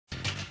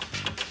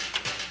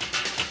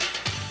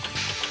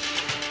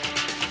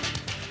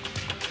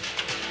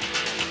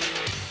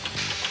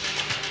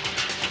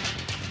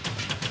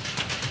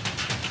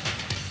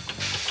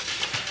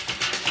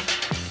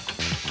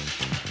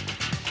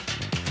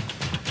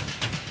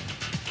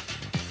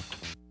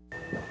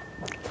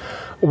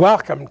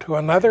Welcome to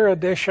another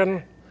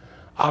edition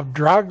of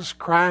Drugs,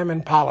 Crime,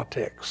 and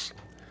Politics,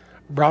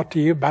 brought to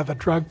you by the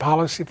Drug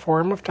Policy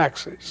Forum of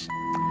Texas.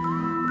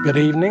 Good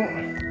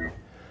evening.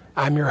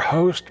 I'm your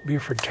host,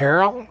 Buford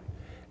Terrell,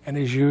 and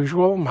as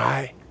usual,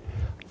 my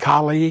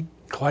colleague,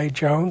 Clay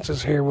Jones,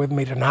 is here with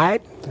me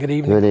tonight. Good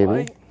evening, Good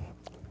evening.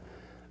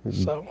 Clay.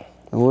 So,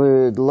 a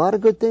lot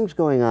of good things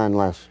going on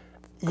last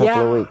couple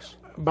of weeks.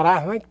 But I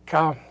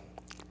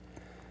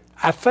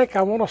think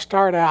I want to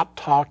start out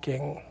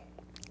talking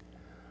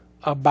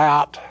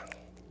about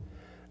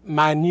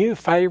my new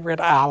favorite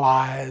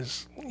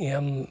allies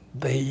in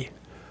the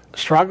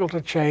struggle to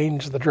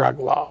change the drug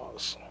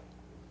laws,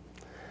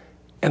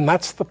 and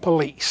that's the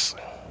police.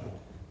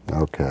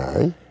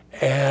 Okay.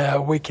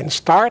 We can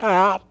start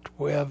out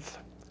with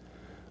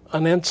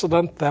an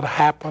incident that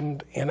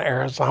happened in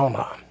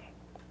Arizona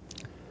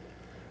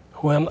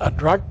when a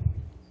drug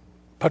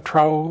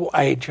patrol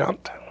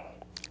agent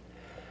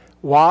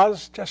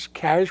was just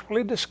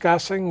casually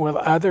discussing with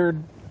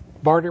other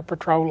Border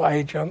Patrol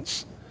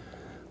agents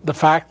the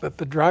fact that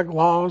the drug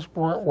laws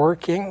weren't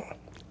working,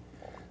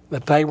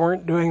 that they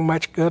weren't doing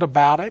much good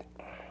about it,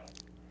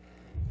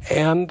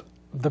 and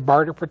the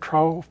Border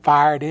Patrol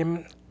fired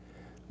him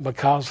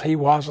because he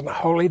wasn't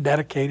wholly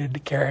dedicated to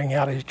carrying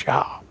out his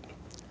job.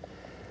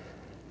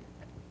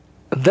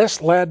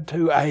 This led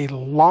to a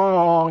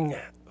long,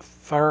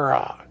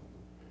 thorough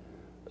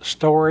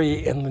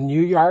story in the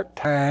New York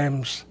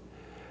Times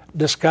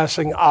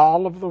discussing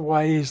all of the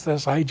ways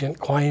this agent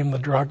claimed the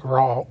drug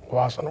law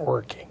wasn't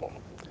working.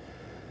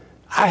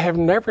 I have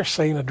never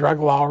seen a drug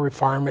law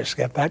reformist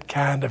get that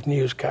kind of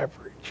news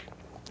coverage.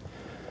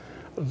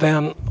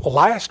 Then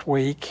last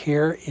week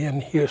here in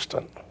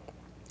Houston,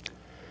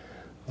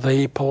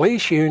 the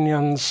police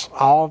unions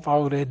all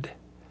voted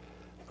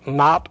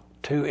not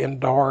to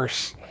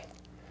endorse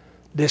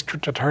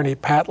District Attorney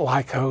Pat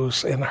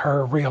Lycos in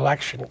her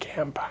re-election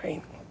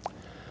campaign.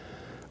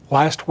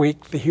 Last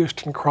week, the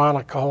Houston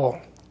Chronicle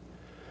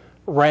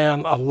ran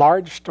a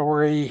large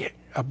story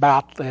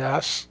about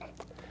this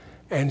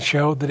and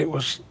showed that it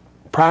was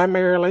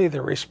primarily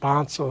the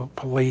response of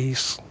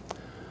police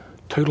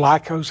to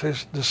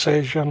Lycos'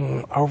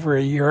 decision over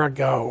a year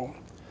ago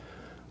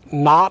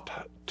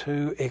not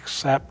to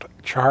accept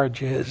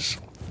charges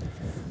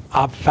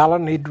of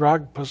felony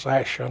drug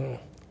possession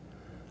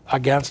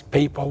against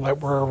people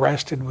that were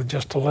arrested with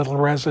just a little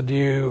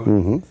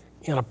residue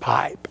in a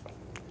pipe.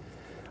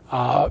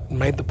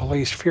 Made the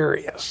police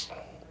furious.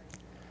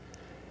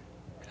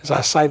 As I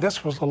say,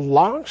 this was a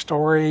long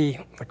story.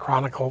 The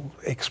Chronicle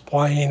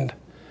explained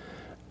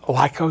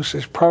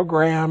Lycos'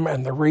 program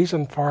and the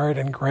reason for it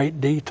in great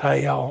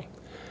detail.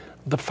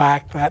 The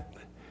fact that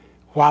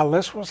while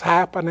this was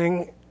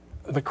happening,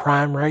 the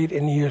crime rate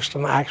in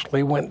Houston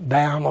actually went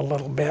down a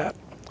little bit.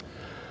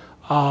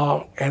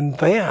 And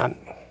then,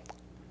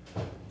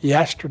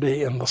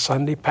 yesterday in the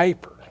Sunday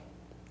paper,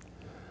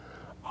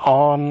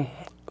 on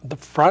the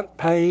front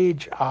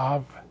page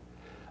of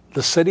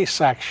the city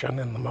section,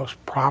 in the most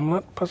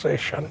prominent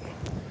position,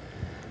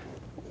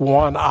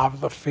 one of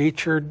the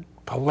featured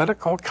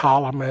political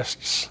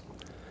columnists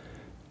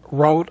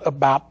wrote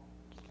about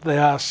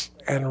this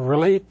and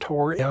really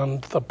tore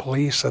into the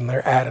police and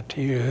their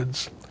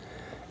attitudes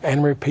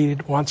and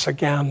repeated once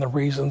again the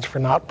reasons for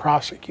not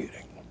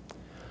prosecuting.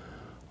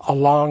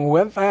 Along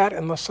with that,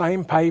 in the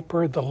same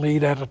paper, the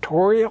lead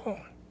editorial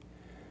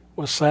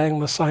was saying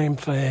the same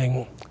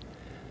thing,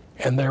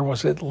 and there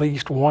was at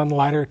least one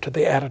letter to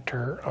the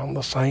editor on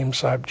the same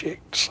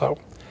subject. So,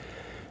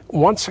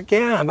 once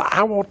again,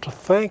 I want to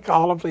thank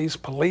all of these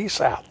police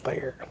out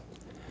there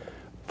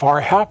for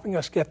helping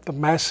us get the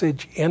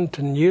message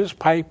into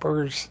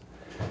newspapers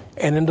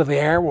and into the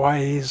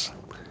airways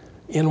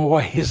in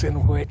ways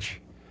in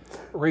which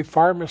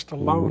reformists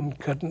alone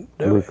couldn't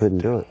do it. We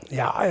couldn't do it.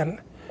 Yeah, and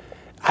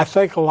I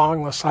think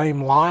along the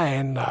same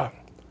line,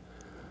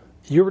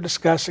 you were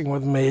discussing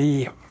with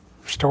me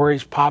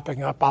stories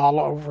popping up all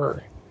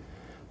over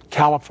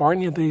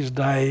California these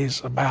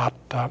days about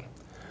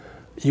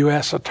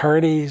U.S.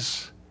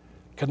 attorneys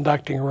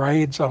conducting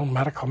raids on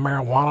medical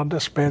marijuana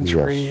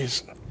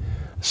dispensaries, yes,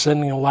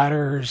 sending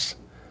letters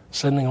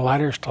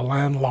to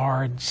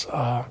landlords,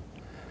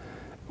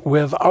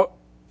 with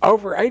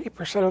over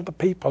 80% of the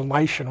people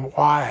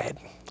nationwide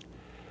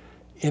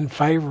in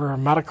favor of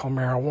medical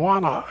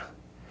marijuana.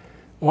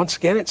 Once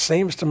again, it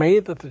seems to me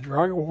that the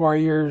drug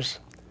warriors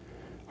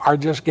are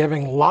just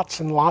giving lots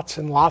and lots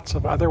and lots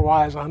of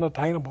otherwise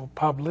unattainable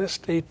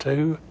publicity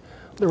to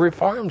the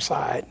reform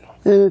side.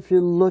 And if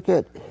you look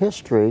at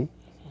history,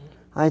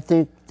 I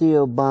think the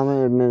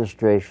Obama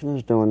administration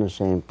is doing the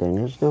same thing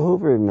as the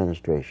Hoover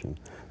administration.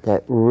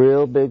 That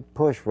real big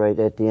push right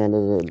at the end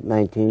of the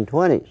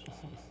 1920s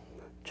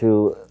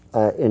to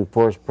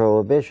enforce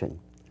prohibition.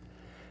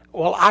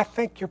 Well, I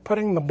think you're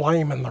putting the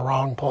blame in the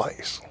wrong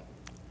place.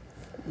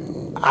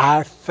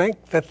 I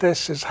think that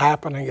this is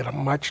happening at a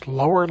much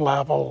lower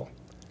level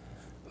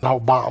than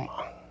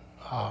Obama.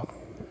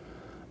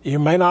 You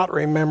may not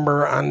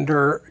remember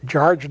under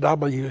George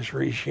W.'s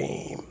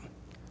regime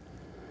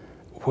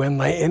when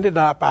they ended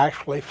up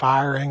actually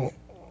firing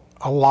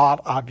a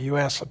lot of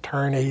U.S.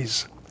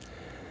 attorneys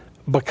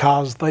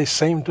because they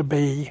seem to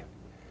be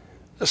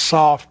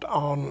soft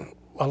on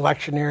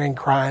electioneering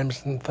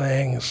crimes and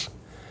things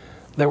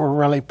that were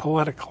really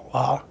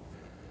political.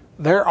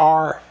 There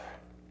are,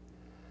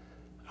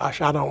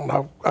 gosh, I don't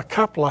know, a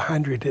couple of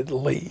hundred at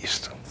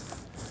least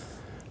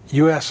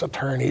U.S.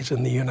 attorneys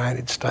in the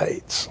United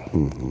States.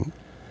 Mm-hmm.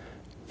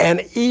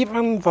 And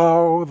even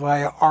though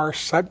they are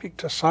subject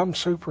to some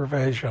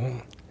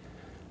supervision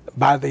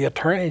by the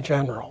Attorney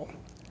General,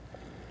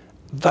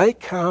 they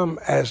come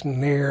as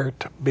near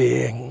to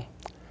being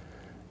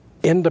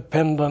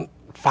independent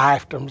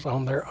fiefdoms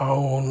on their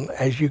own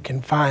as you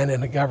can find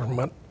in a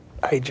government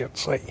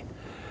agency.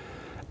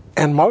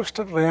 And most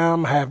of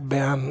them have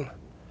been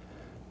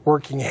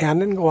working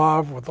hand in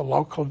glove with the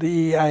local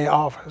DEA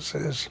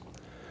offices,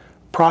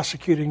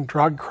 prosecuting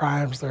drug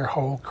crimes their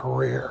whole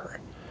career.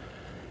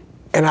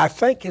 And I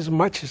think as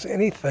much as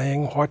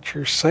anything, what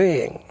you're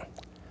seeing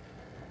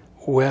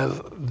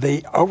with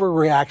the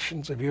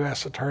overreactions of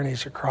U.S.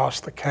 attorneys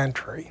across the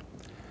country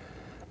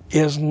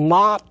is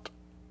not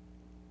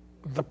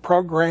the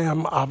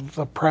program of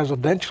the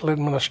presidential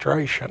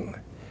administration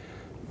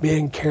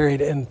being carried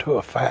into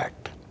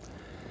effect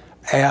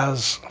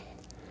as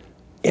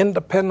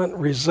independent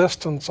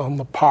resistance on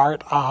the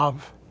part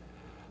of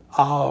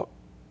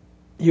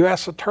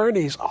U.S.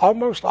 attorneys,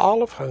 almost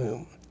all of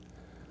whom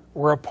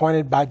were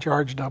appointed by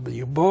George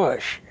W.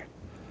 Bush,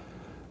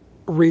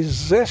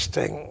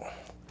 resisting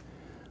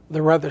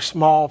the rather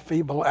small,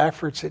 feeble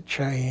efforts at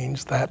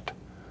change that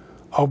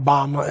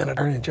Obama and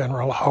Attorney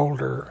General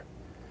Holder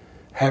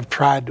have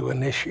tried to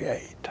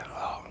initiate.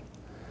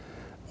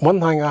 One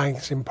thing I think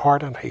is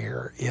important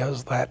here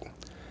is that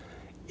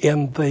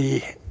in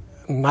the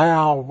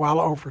now well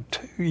over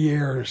 2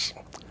 years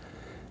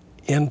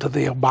into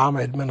the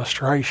Obama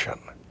administration,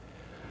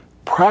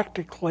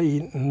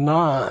 practically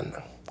none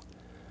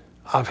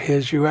of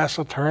his U.S.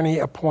 attorney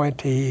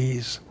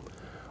appointees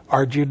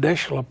or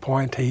judicial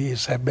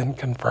appointees have been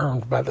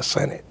confirmed by the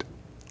Senate.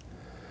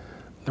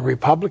 The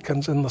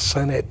Republicans in the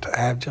Senate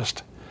have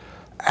just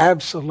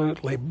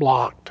absolutely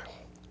blocked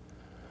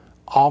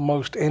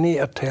almost any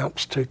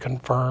attempts to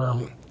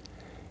confirm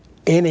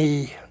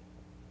any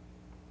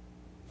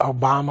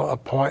Obama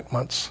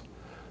appointments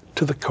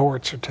to the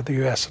courts or to the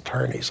U.S.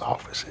 attorney's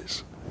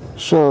offices.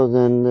 So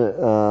then,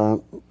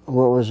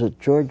 what was it,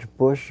 George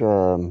Bush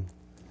Jr.?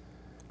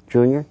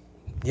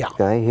 Yeah.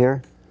 Guy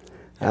here?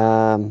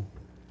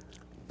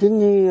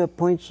 Didn't he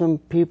appoint some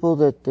people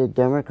that the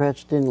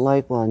Democrats didn't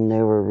like when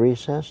they were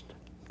recessed?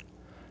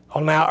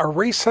 Well, now, a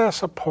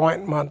recess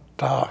appointment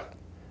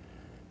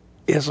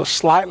is a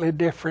slightly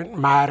different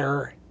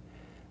matter,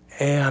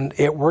 and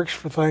it works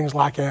for things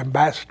like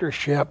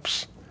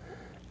ambassadorships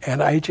and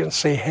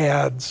agency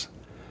heads,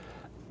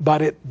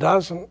 but it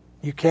doesn't,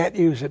 you can't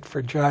use it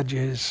for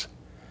judges,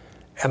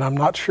 and I'm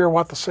not sure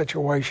what the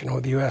situation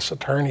with U.S.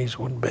 attorneys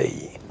would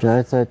be.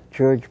 I thought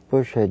George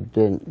Bush had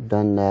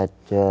done that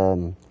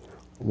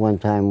one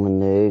time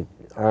when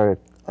our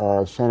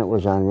Senate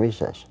was on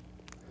recess.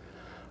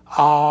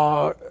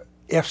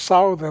 If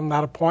so, then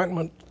that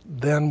appointment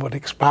then would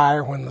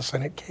expire when the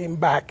Senate came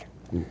back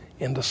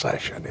into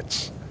session.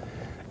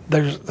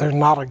 There's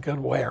not a good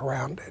way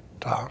around it.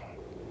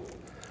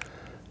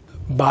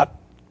 But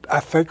I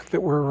think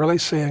that we're really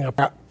seeing a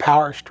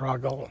power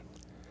struggle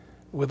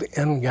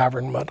within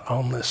government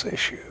on this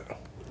issue.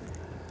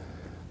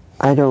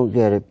 I don't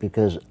get it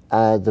because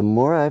the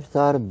more I've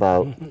thought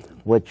about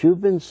what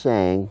you've been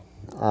saying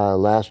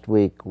last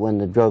week when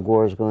the drug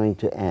war is going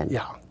to end.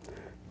 Yeah.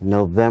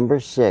 November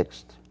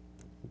 6th,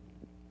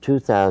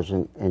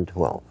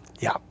 2012.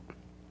 Yeah.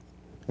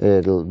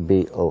 It'll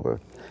be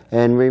over.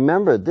 And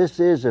remember, this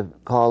is a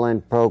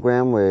call-in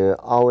program. We're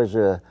always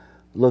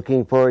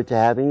looking forward to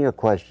having your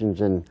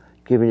questions and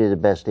giving you the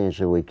best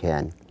answer we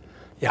can.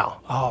 Yeah.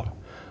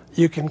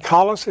 You can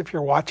call us if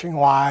you're watching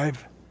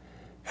live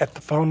at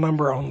the phone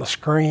number on the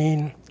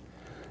screen.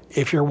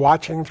 If you're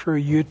watching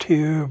through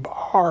YouTube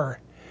or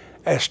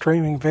a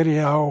streaming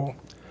video,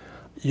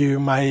 you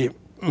may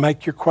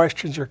make your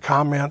questions or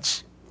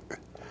comments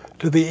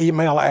to the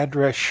email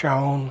address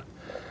shown,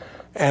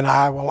 and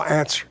I will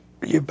answer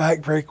you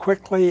back very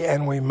quickly,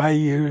 and we may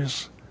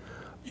use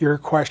your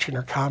question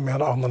or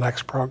comment on the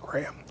next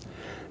program.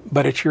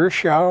 But it's your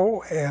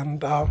show,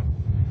 and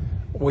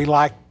we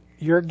like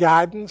your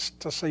guidance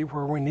to see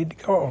where we need to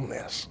go on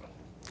this.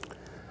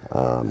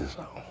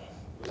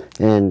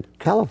 In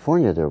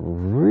California, they're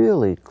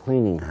really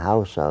cleaning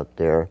house out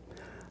there.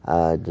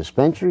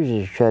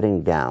 Dispensaries are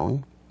shutting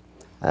down.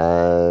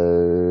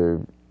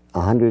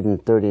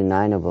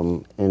 139 of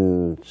them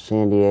in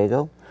San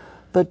Diego.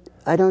 But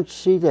I don't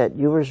see that.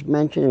 You were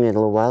mentioning it a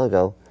little while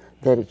ago,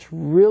 that it's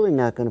really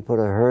not going to put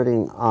a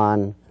hurting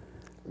on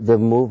the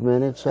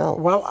movement itself.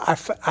 Well, I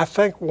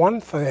think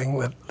one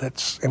thing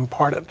that's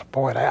important to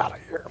point out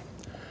here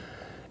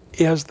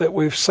is that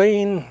we've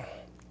seen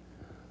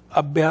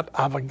a bit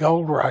of a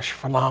gold rush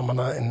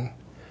phenomena in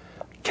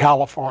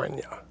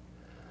California,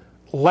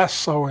 less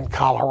so in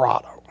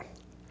Colorado.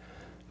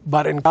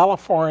 But in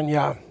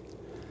California,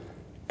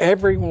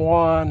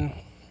 everyone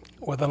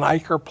with an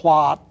acre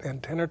plot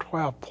and 10 or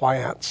 12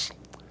 plants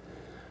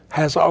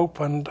has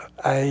opened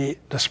a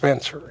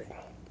dispensary.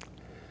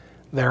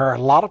 There are a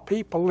lot of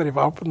people that have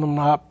opened them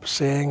up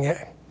seeing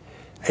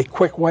a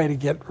quick way to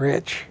get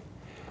rich.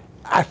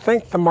 I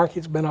think the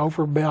market's been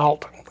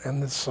overbuilt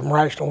and there's some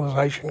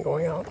rationalization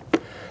going on.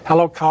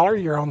 Hello, caller,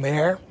 you're on the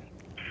air.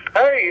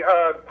 Hey,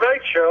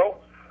 great show.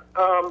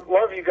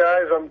 Love you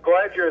guys. I'm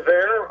glad you're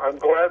there. I'm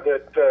glad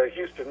that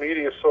Houston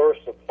Media Source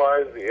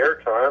supplies the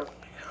airtime.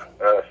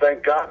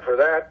 Thank God for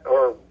that,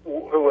 or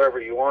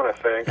whoever you want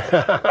to thank.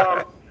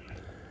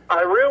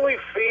 I really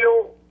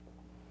feel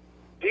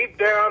deep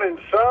down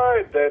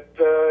inside that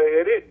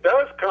it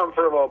does come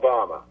from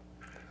Obama,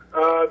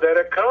 that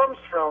it comes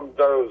from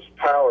those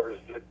powers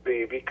that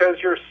be, because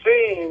you're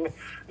seeing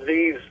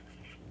these,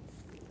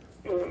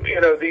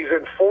 these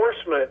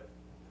enforcement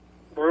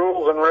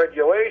rules and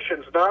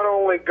regulations not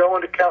only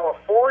going to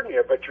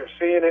California, but you're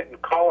seeing it in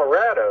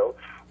Colorado,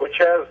 which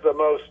has the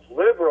most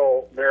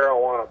liberal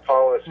marijuana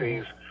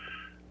policies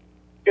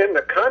in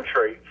the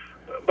country.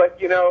 But,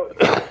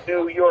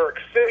 New York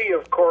City,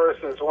 of course,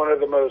 is one of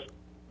the most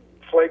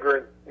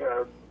flagrant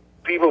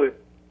people who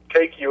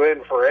take you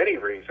in for any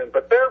reason,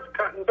 but they're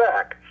cutting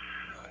back.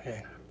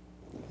 Okay.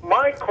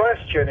 My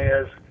question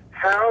is,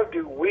 how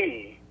do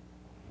we,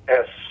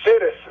 as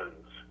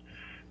citizens,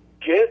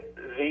 get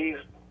these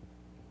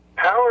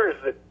powers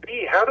that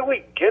be, how do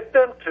we get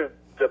them to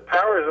the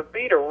powers that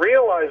be to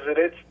realize that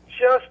it's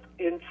just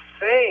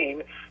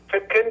insane to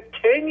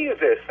continue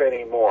this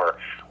anymore?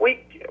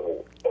 We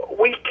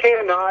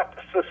cannot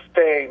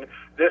sustain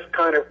this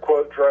kind of,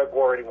 quote, drug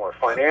war anymore.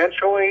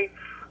 Financially,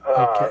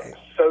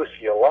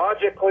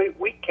 sociologically,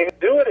 we can't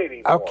do it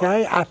anymore.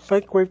 Okay, I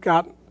think we've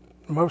got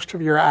most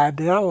of your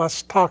idea.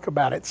 Let's talk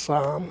about it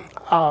some.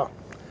 I've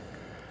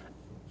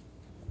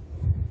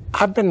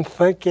been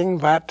thinking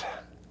that,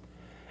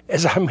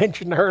 as I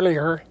mentioned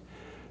earlier,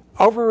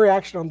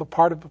 overreaction on the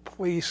part of the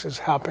police is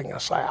helping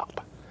us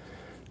out.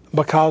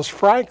 Because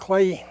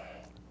frankly,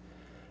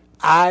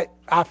 I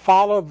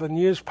follow the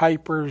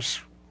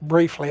newspapers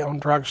briefly on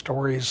drug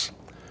stories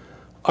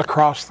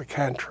across the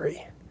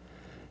country.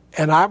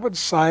 And I would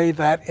say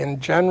that in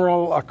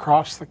general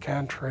across the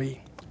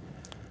country,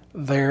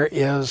 there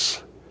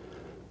is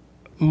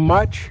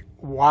much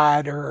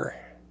wider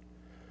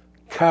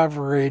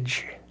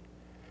coverage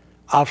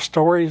of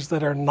stories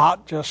that are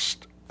not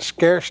just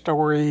scare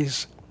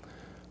stories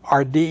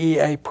or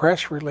DEA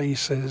press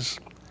releases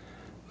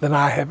than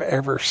I have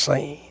ever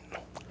seen.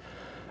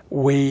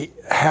 We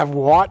have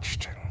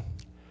watched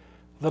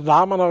the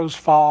dominoes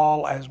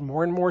fall as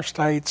more and more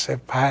states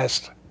have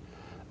passed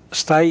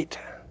state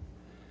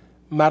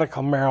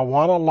medical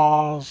marijuana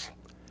laws.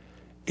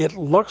 It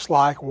looks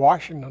like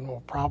Washington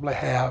will probably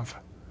have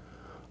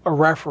a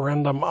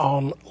referendum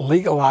on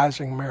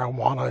legalizing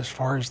marijuana as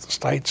far as the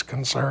state's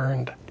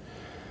concerned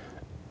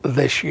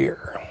this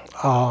year.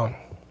 I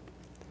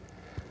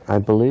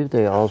believe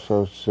they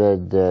also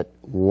said that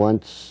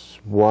once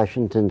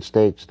Washington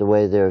states, the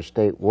way their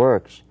state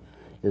works,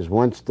 is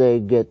once they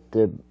get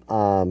the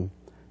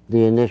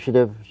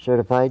initiative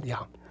certified,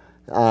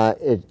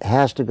 it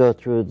has to go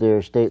through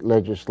their state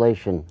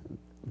legislation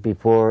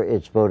before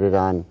it's voted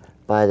on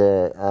by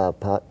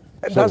the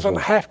It doesn't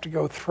have to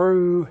go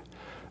through,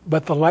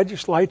 but the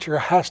legislature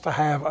has to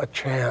have a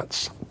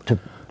chance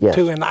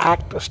to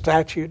enact a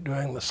statute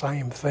doing the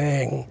same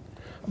thing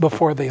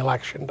before the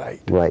election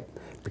date. Right,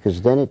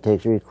 because then it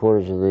takes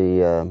 3/4 of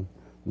the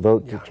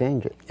vote to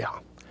change it. Yeah,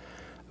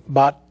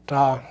 but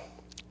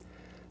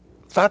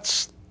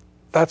that's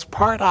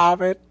part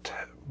of it,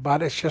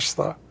 but it's just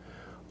the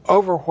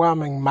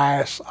overwhelming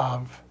mass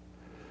of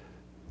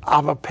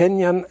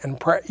opinion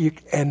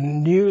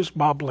and news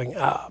bubbling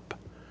up.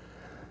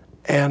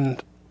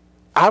 And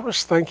I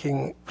was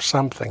thinking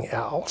something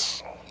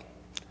else.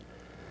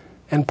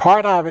 And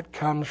part of it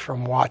comes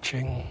from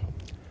watching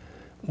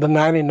the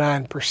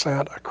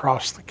 99%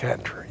 across the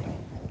country.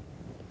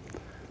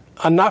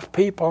 Enough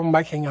people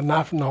making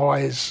enough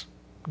noise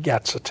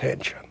gets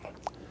attention.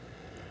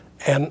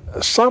 And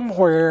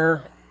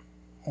somewhere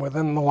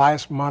within the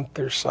last month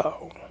or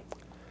so,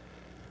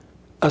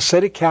 a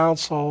city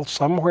council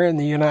somewhere in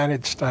the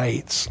United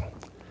States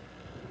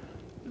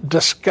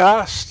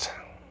discussed,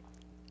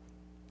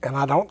 and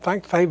I don't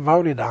think they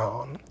voted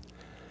on,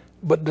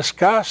 but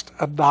discussed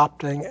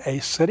adopting a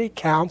city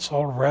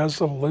council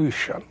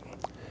resolution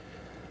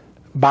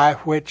by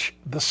which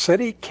the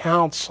city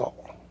council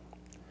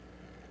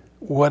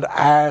would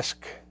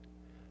ask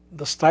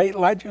the state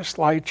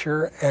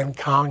legislature and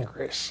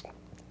Congress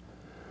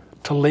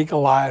to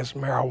legalize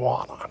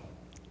marijuana.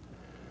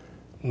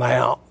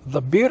 Now,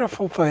 the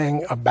beautiful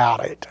thing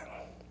about it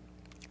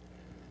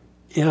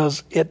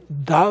is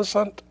it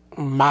doesn't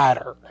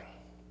matter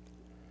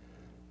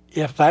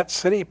if that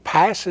city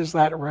passes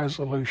that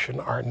resolution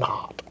or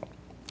not.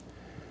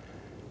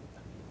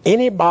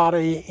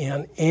 Anybody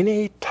in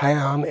any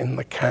town in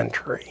the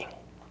country,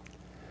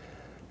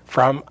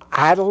 from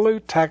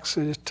Idalou,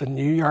 Texas to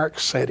New York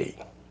City,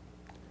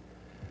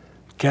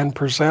 can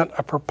present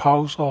a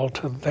proposal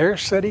to their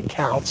city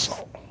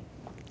council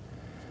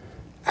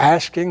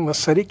asking the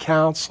city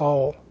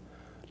council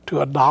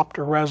to adopt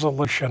a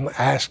resolution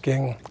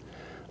asking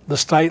the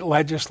state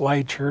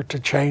legislature to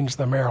change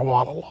the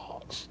marijuana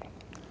laws.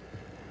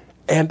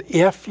 And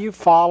if you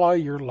follow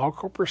your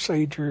local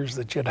procedures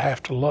that you'd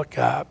have to look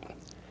up,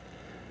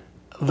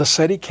 the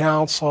city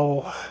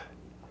council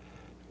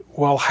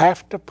will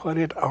have to put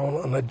it on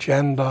an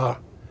agenda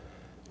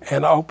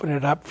and open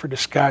it up for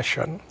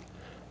discussion.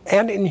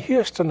 And in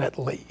Houston, at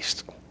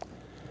least,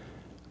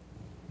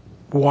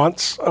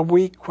 once a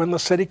week when the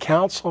city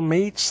council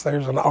meets,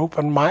 there's an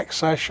open mic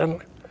session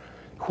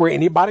where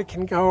anybody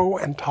can go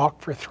and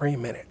talk for 3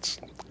 minutes.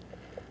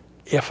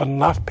 If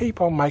enough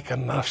people make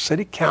enough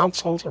city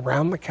councils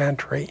around the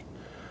country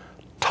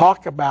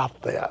talk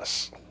about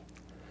this,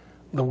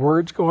 the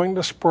word's going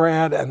to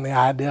spread and the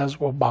ideas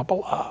will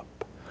bubble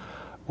up.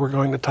 We're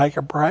going to take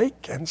a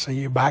break and see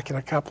you back in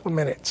a couple of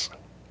minutes.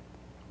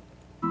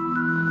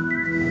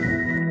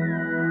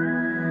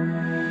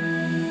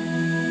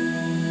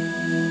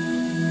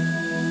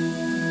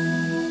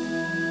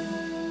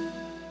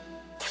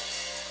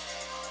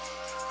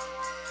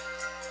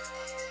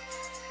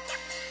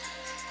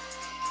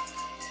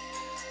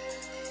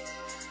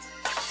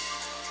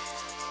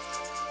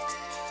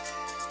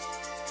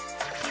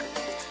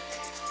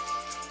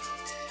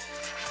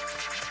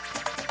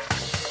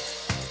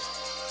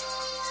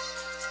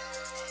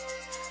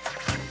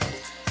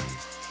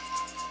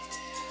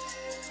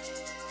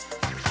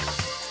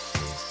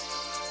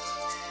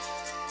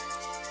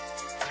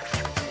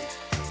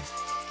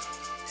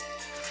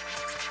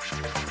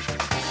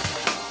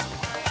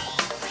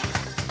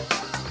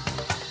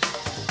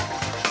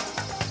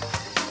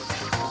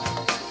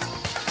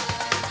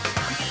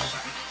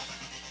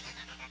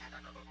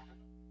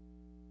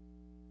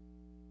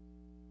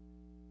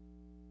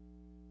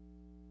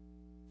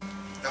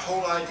 The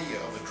whole idea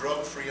of a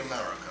drug-free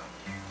America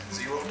and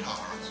zero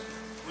tolerance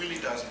really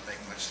doesn't make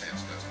much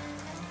sense, does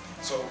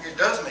it? So it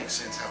does make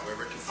sense,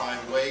 however, to find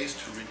ways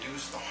to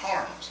reduce the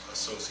harms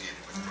associated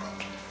with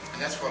drugs.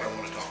 And that's what I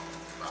want to talk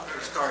about. To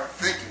start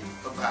thinking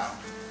about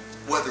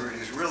whether it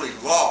is really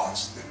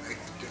laws that make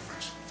the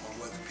difference on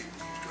whether people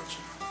use drugs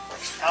or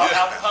not.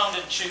 Al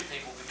Capone didn't shoot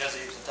people because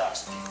he was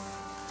intoxicated.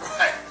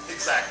 Right,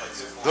 exactly.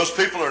 Those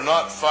people are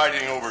not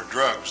fighting over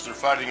drugs, they're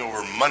fighting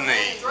over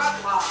money. Drug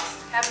laws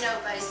have no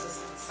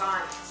basis in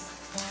science.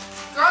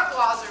 Drug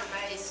laws are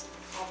based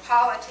on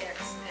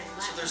politics and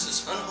money. So there's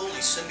this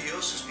unholy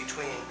symbiosis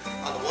between,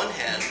 on the one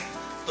hand,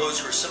 those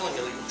who are selling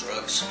illegal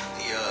drugs,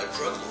 the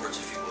drug lords,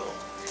 if you will,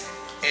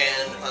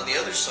 and on the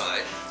other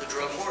side, the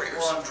drug warriors.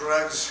 War on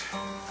drugs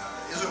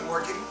isn't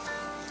working,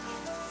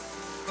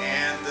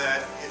 and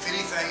that, if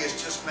anything, is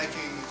just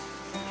making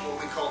what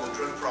we call the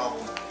drug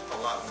problem a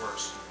lot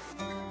worse.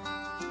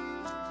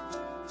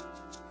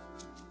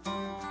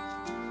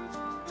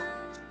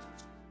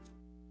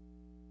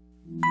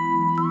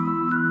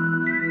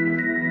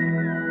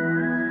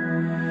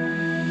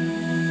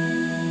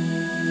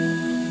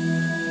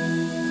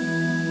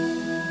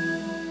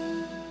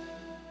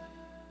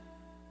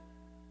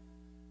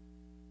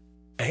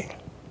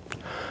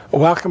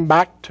 Welcome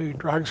back to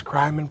Drugs,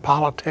 Crime, and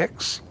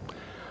Politics.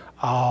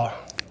 I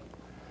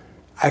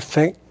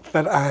think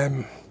that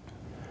I'm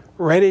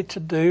ready to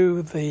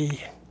do the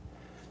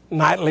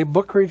nightly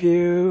book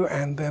review,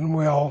 and then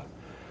we'll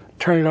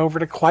turn it over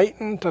to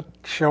Clayton to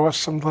show us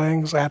some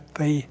things at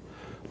the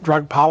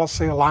Drug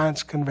Policy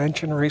Alliance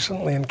Convention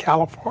recently in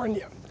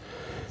California.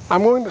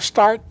 I'm going to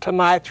start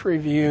tonight's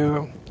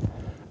review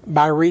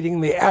by reading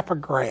the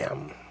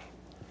epigram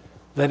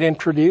that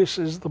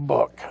introduces the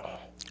book.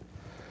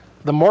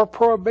 The more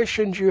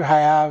prohibitions you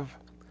have,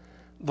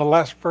 the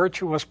less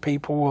virtuous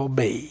people will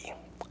be.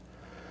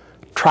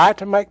 Try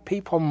to make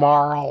people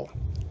moral,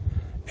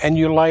 and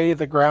you lay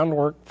the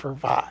groundwork for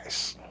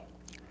vice.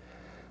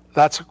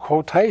 That's a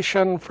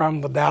quotation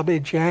from the Tao Te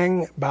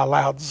Ching by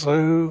Lao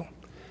Tzu,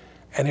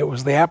 and it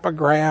was the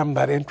epigram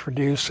that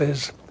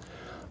introduces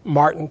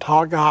Martin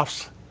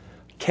Torgoff's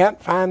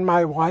Can't Find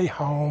My Way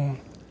Home,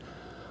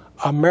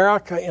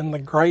 America in the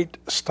Great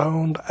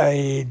Stoned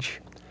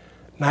Age,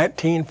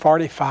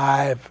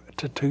 1945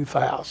 to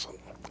 2000.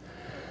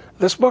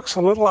 This book's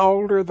a little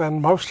older than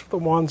most of the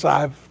ones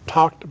I've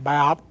talked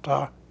about.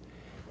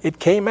 It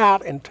came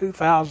out in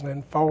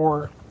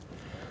 2004,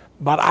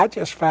 but I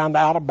just found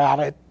out about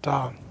it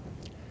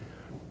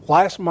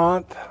last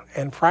month,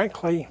 and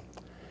frankly,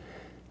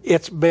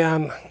 it's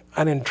been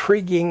an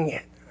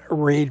intriguing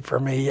read for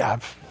me.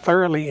 I've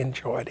thoroughly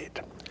enjoyed it.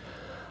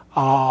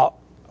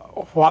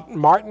 What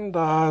Martin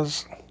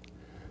does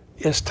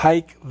is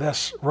take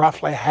this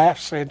roughly half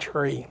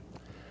century.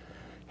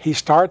 He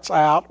starts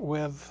out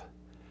with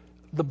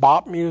the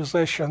bop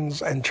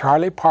musicians and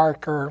Charlie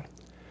Parker,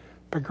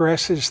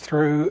 progresses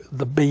through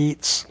the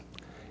Beats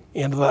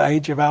into the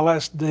age of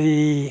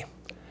LSD,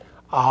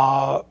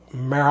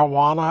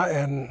 marijuana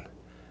and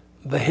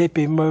the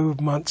hippie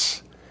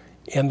movements,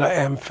 into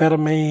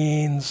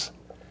amphetamines,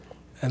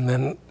 and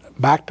then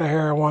back to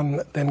heroin,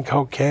 then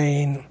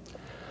cocaine.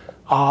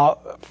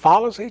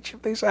 follows each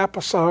of these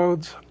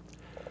episodes,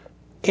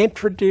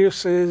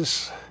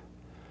 introduces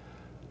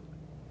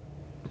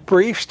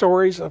brief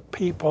stories of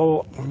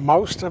people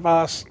most of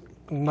us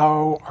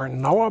know or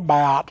know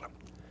about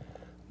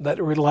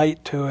that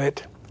relate to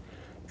it,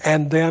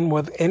 and then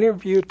with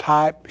interview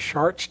type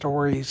short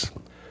stories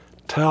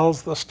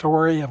tells the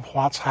story of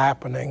what's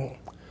happening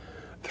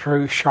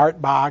through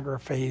short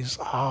biographies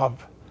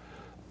of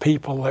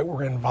people that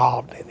were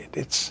involved in it.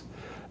 It's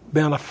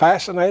been a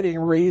fascinating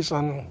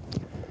reason.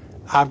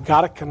 I've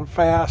got to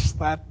confess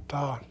that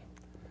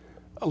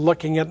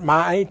looking at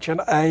my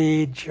ancient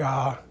age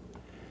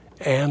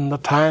and the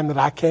time that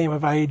I came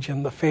of age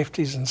in the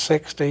 50s and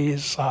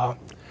 60s,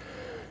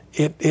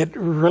 it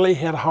really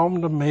hit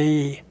home to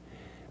me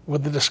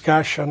with the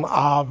discussion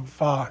of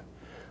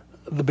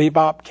the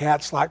bebop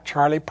cats like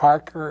Charlie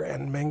Parker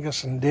and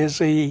Mingus and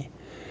Dizzy,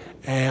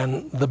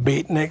 and the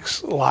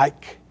beatniks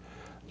like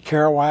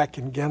Kerouac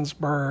and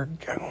Ginsberg.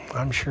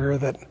 I'm sure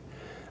that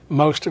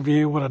most of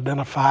you would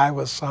identify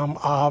with some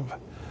of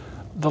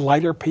the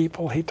later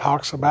people he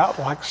talks about,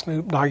 like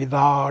Snoop Doggy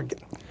Dogg,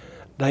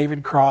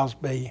 David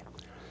Crosby.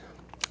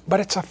 But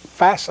it's a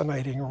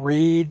fascinating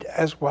read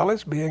as well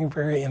as being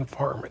very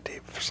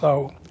informative.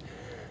 So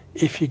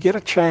if you get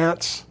a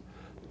chance,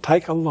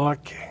 take a look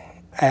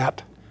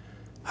at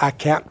I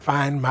Can't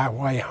Find My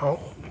Way Home.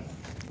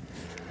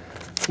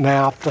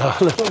 Now,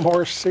 a little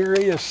more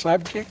serious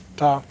subject.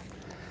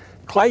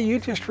 Clay, you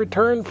just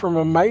returned from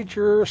a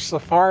major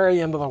safari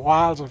into the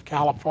wilds of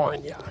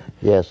California.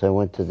 Yes, I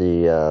went to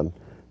the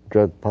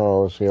Drug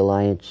Policy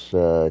Alliance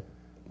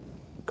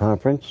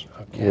conference.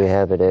 Okay. We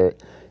have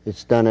it.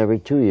 It's done every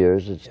 2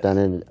 years. It's done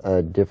in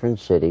a different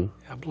city.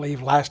 I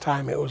believe last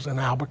time it was in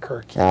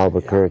Albuquerque.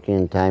 Albuquerque,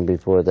 and time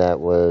before that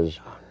was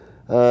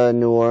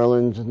New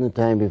Orleans, and the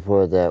time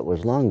before that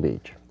was Long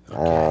Beach.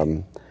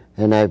 Okay.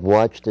 And I've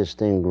watched this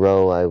thing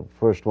grow.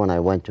 First one I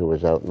went to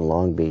was out in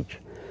Long Beach.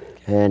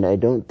 And I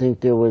don't think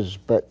there was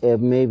but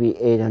maybe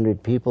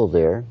 800 people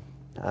there.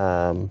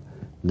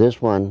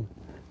 This one,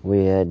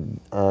 we had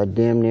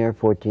damn near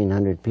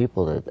 1,400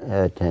 people that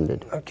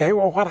attended. Okay,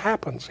 well, what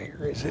happens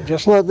here? Is it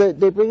just... Well,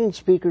 they bring in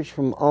speakers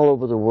from all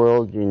over the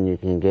world, and you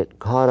can get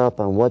caught up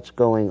on what's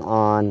going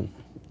on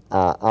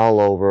all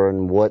over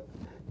and what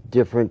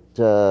different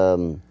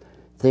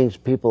things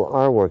people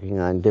are working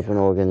on, different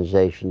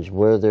organizations,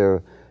 where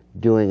they're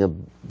doing a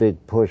big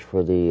push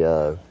for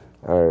the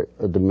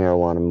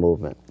marijuana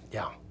movement.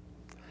 Yeah.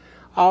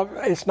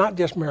 It's not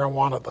just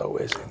marijuana, though,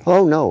 is it?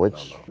 Oh, no,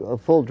 it's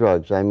full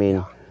drugs. I mean...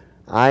 Yeah.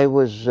 I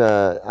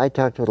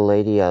talked to a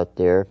lady out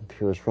there.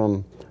 She was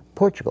from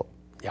Portugal.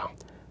 Yeah.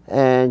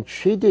 And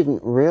she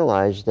didn't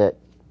realize that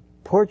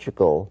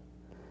Portugal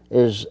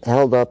is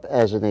held up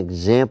as an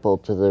example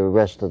to the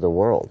rest of the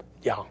world.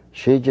 Yeah.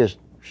 She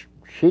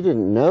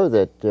didn't know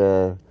that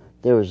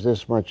there was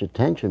this much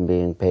attention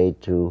being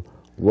paid to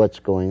what's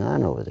going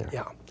on over there.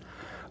 Yeah.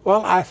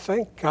 Well, I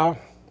think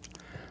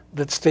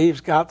that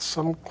Steve's got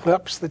some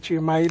clips that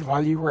you made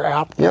while you were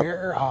out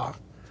there.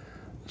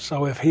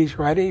 So if he's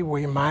ready,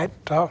 we might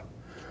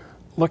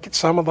look at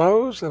some of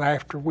those, and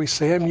after we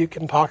see him, you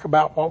can talk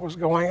about what was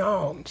going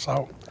on.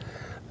 So,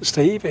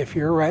 Steve, if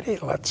you're ready,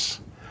 let's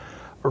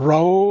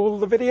roll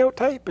the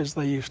videotape, as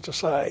they used to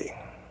say.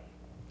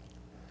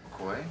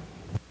 McCoy.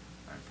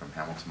 I'm from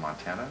Hamilton,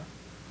 Montana.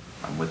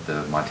 I'm with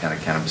the Montana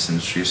Cannabis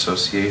Industry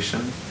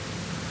Association.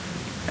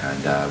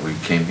 And we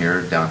came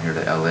down here to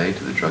LA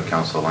to the Drug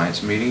Council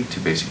Alliance meeting to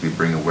basically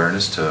bring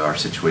awareness to our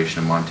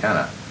situation in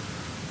Montana.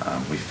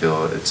 We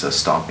feel it's a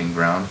stomping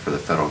ground for the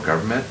federal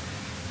government,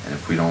 and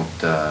if we don't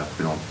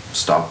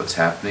stop what's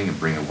happening and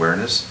bring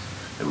awareness,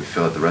 that we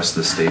feel that the rest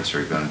of the states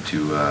are going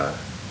to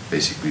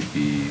basically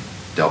be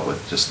dealt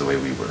with just the way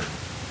we were.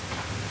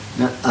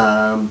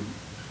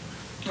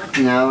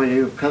 Now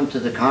you've come to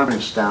the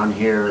conference down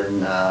here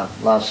in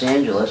Los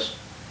Angeles,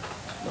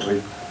 the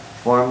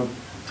Reform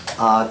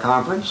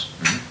Conference.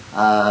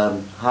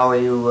 Mm-hmm. How are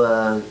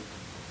you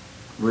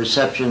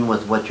reception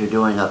with what you're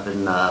doing up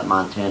in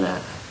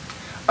Montana?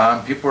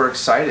 People are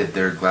excited.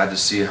 They're glad to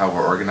see how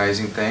we're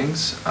organizing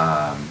things.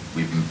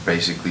 We've been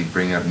basically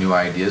bringing up new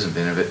ideas and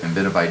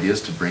innovative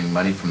ideas to bring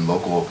money from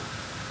local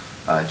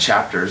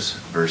chapters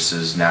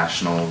versus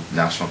national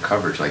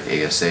coverage like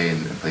ASA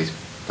and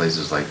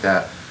places like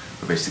that.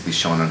 We're basically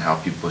showing on how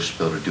people should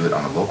be able to do it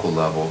on a local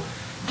level,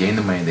 gain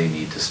the money they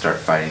need to start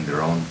fighting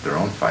their own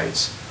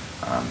fights.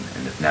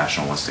 And if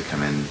national wants to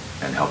come in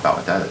and help out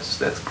with that,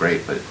 that's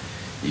great. But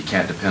you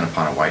can't depend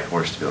upon a white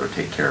horse to be able to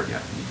take care of you.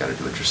 You got to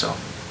do it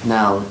yourself.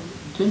 Now,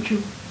 didn't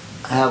you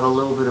have a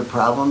little bit of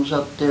problems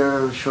up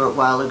there a short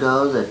while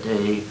ago that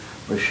they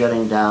were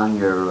shutting down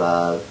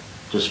your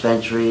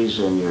dispensaries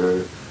and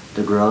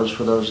the grows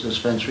for those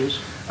dispensaries?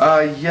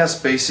 Yes,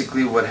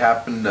 basically what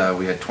happened,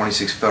 we had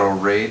 26 federal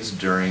raids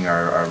during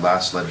our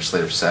last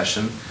legislative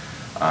session.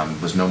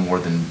 It was no more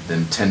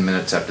than 10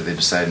 minutes after they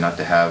decided not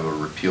to have a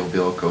repeal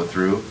bill go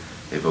through.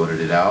 They voted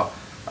it out,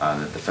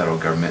 that the federal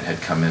government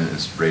had come in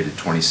and raided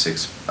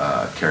 26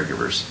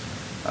 caregivers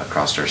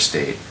across our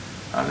state.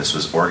 This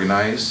was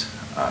organized.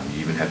 You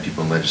even had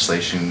people in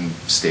legislation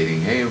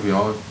stating, hey,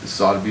 this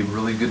ought to be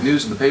really good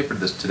news in the paper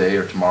today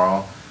or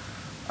tomorrow.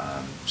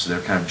 So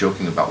they're kind of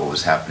joking about what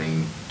was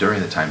happening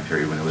during the time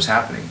period when it was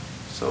happening.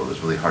 So it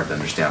was really hard to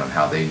understand on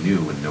how they knew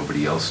when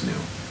nobody else knew.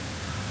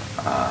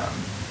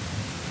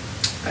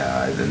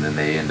 And then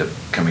they end up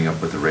coming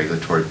up with a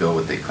regulatory bill,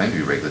 what they claim to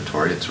be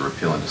regulatory. It's a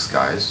repeal in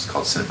disguise. It's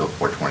called Senate Bill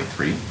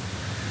 423.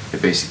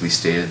 It basically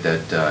stated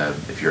that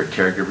if you're a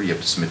caregiver, you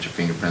have to submit your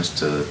fingerprints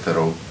to the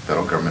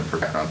federal government for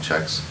background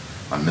checks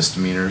on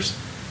misdemeanors,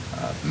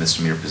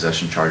 misdemeanor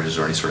possession charges,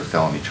 or any sort of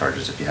felony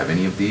charges. If you have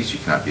any of these, you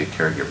cannot be a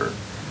caregiver.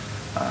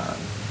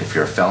 If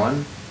you're a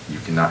felon, you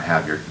cannot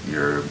have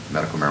your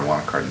medical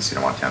marijuana card in the state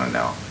of Montana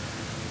now.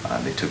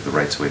 They took the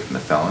rights away from the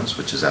felons,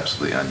 which is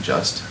absolutely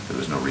unjust. There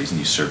was no reason.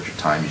 You served your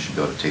time. You should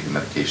be able to take the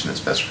medication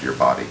that's best for your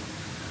body.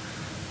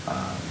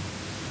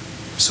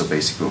 So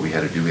basically what we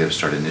had to do, we had to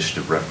start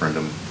Initiative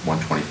Referendum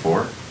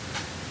 124,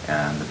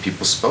 and the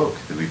people spoke.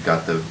 We've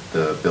got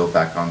the bill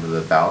back onto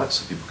the ballot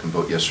so people can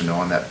vote yes or no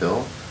on that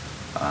bill.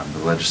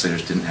 The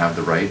legislators didn't have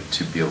the right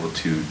to be able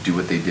to do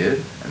what they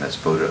did, and that's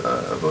vote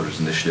a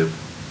voter's initiative,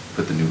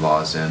 put the new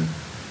laws in,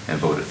 and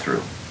vote it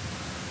through.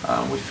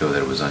 We feel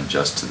that it was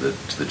unjust to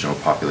the general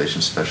population,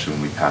 especially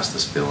when we passed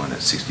this bill in at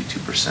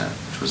 62%,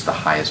 which was the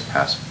highest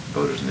passed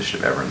voters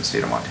initiative ever in the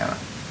state of Montana.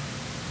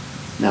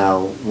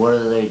 Now, what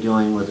are they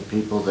doing with the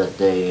people that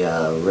they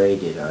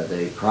raided? Are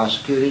they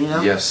prosecuting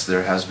them? Yes,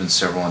 there has been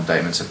several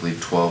indictments, I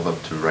believe 12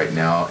 up to right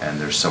now, and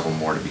there's several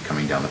more to be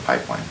coming down the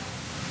pipeline.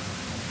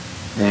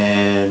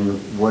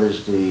 And what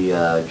does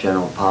the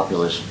general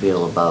populace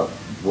feel about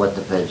what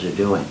the feds are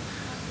doing?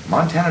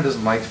 Montana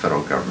doesn't like the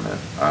federal government.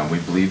 We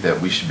believe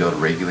that we should be able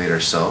to regulate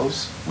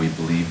ourselves. We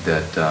believe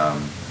that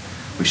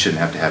we shouldn't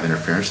have to have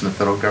interference in the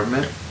federal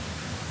government.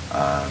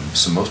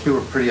 So most people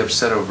are pretty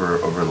upset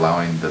over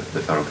allowing the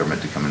federal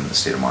government to come into the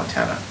state of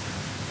Montana.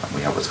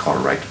 We have what's called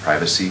a right to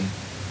privacy.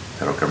 The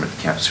federal government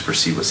can't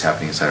supersede what's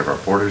happening inside of our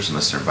borders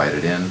unless they're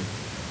invited in,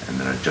 and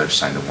then a judge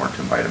signed the warrant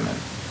to invite them in.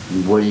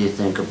 What do you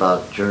think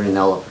about jury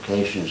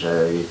nullifications?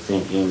 Are you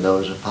thinking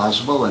those are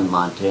possible in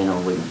Montana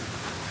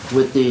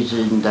with these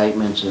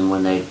indictments and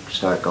when they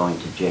start going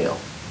to jail?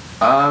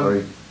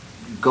 Or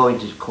going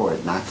to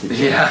court, not to jail?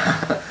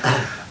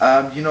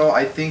 Yeah. You know,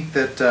 I think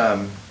that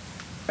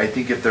I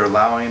think if they're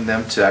allowing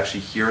them to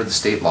actually hear the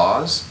state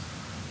laws,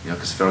 you know,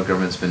 because the federal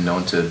government's been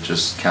known to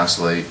just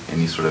cancellate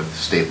any sort of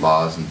state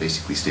laws and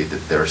basically state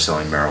that they're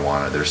selling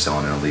marijuana, they're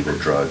selling an illegal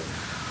drug.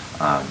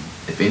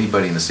 If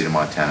anybody in the state of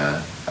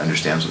Montana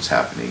understands what's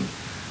happening,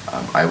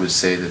 I would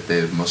say that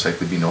they would most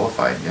likely be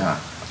nullified, yeah.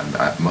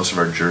 Most of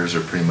our jurors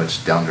are pretty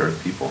much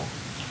down-to-earth people.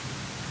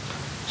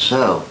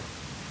 So,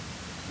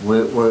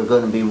 we're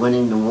going to be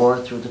winning the war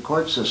through the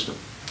court system.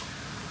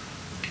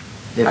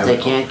 If they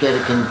can't get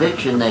a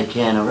conviction, they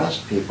can't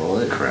arrest people.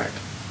 Correct.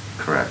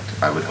 Correct.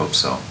 I would hope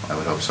so. I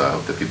would hope so. I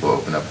hope that people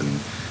open up and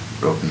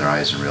open their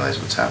eyes and realize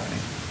what's happening.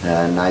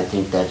 And I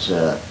think that's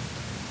an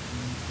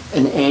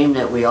aim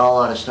that we all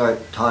ought to start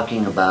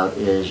talking about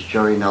is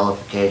jury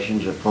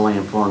nullifications or fully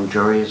informed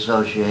jury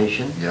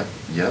association. Yep.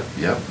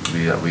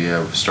 We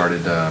have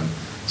started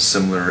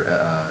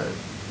similar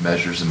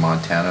measures in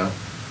Montana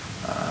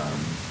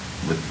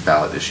with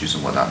ballot issues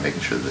and whatnot,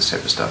 making sure that this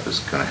type of stuff is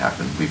going to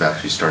happen. We've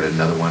actually started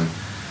another one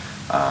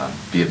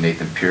via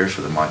Nathan Pierce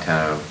with the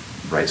Montana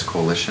Rights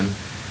Coalition,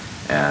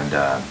 and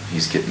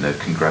he's getting a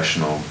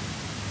congressional,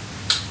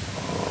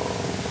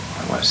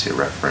 I want to say a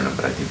referendum,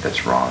 but I think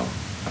that's wrong,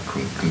 a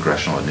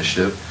congressional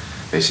initiative,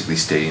 basically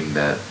stating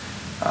that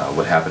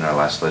what happened in our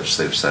last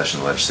legislative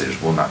session, the legislators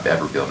will not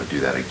ever be able to do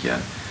that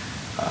again.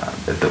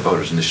 If the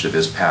voters initiative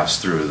is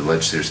passed through, the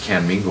legislators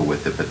can mingle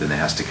with it, but then it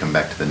has to come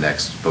back to the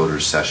next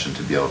voters session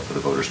to be able for the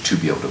voters to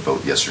be able to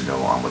vote yes or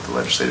no on what the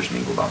legislators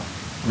mingled on.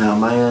 Now,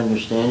 my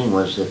understanding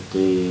was that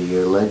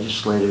your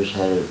legislators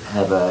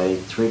have a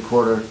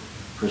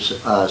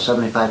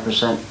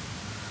 75%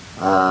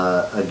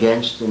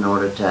 against in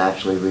order to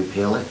actually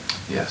repeal it.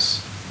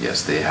 Yes,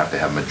 they have to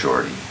have a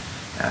majority,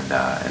 and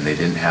they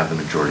didn't have the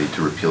majority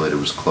to repeal it. It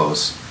was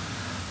close.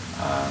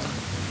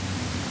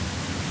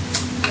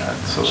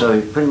 So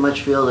you pretty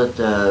much feel that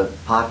the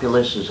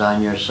populace is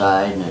on your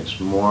side, and it's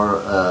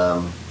more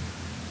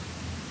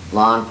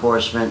law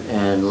enforcement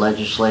and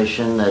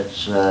legislation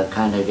that's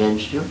kind of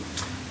against you?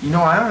 You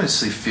know, I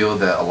honestly feel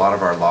that a lot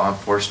of our law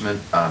enforcement,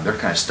 they're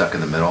kind of stuck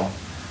in the middle.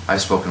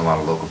 I've spoken to a lot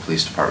of local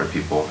police department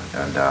people,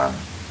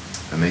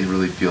 and they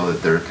really feel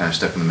that they're kind of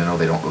stuck in the middle.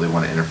 They don't really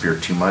want to interfere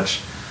too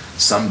much.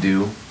 Some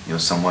do. You know,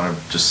 some want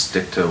to just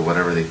stick to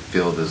whatever they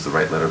feel is the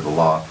right letter of the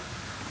law.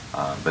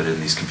 But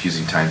in these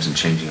confusing times and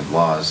changing of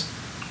laws,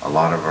 a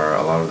lot of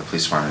the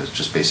police department has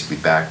just basically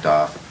backed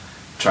off,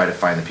 try to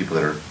find the people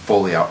that are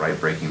fully outright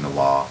breaking the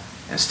law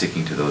and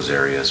sticking to those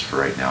areas for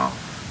right now,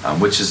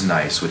 which is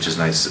nice. We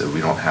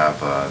don't have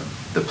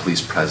the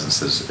police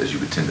presence as you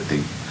would tend to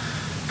think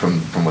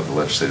from what the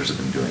legislators have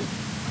been doing.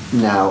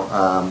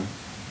 Now,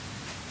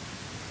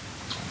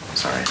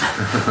 sorry.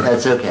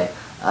 That's okay.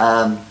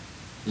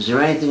 Is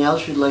there anything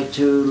else you'd like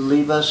to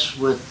leave us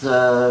with,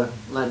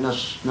 letting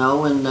us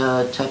know in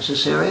the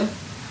Texas area?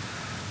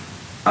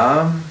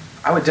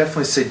 I would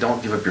definitely say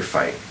don't give up your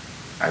fight.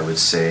 I would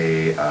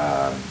say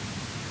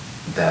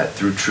that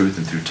through truth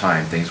and through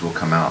time, things will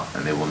come out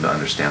and they will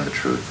understand the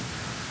truth.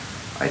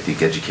 I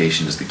think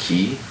education is the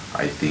key.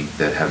 I think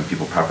that having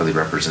people properly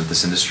represent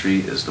this industry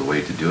is the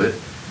way to do it.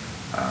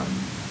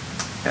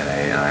 And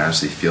I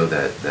honestly feel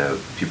that the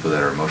people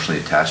that are emotionally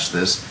attached to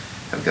this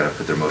have got to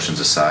put their emotions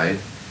aside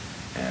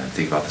and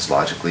think about this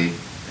logically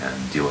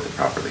and deal with it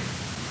properly.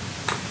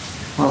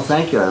 Well,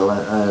 thank you.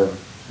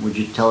 Would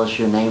you tell us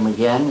your name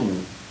again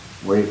and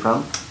where you're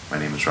from? My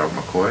name is Robert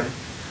McCoy.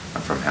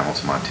 I'm from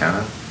Hamilton,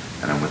 Montana,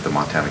 and I'm with the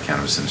Montana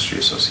Cannabis Industry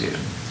Association.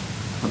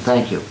 Well,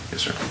 thank you.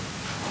 Yes, sir.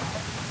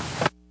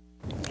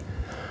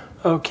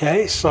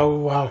 Okay,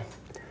 so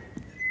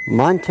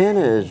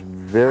Montana is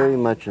very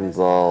much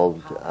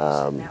involved.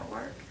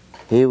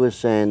 He was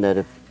saying that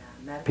if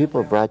people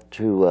are brought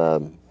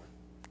to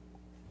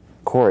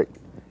court,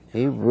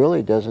 he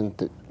really don't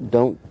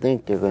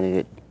think they're going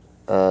to get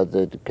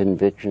the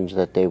convictions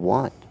that they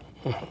want.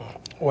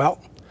 well,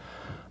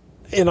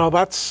 you know,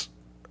 that's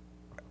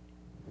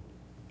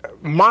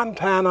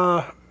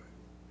Montana,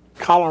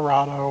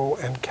 Colorado,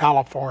 and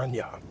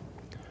California.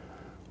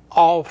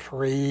 All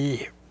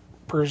three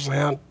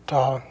present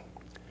the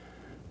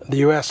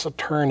U.S.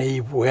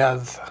 Attorney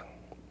with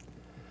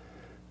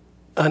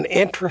an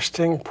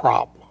interesting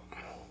problem.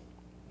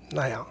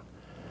 Now,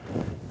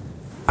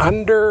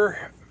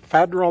 under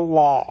federal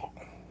law,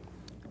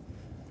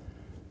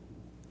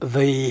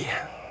 the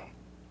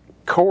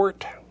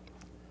court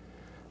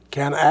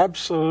can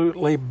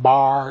absolutely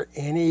bar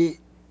any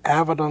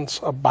evidence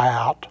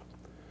about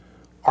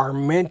or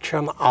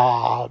mention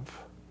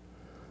of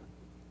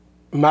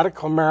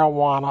medical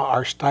marijuana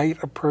or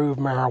state-approved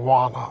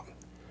marijuana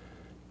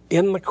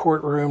in the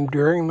courtroom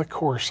during the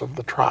course of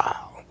the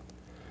trial,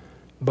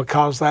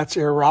 because that's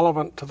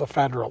irrelevant to the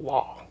federal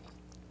law.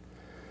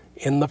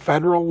 In the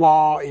federal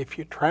law, if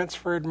you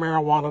transferred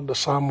marijuana to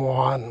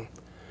someone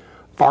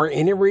for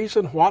any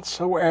reason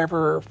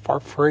whatsoever, for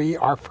free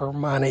or for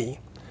money,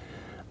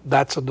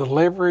 that's a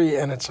delivery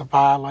and it's a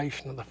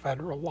violation of the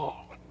federal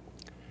law.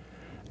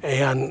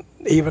 And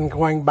even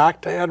going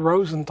back to Ed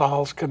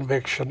Rosenthal's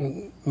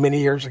conviction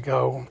many years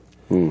ago,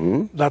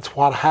 that's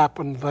what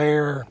happened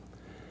there.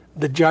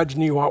 The judge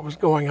knew what was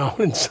going on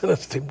and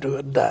sentenced him to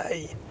a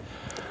day.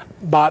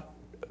 But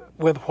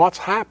with what's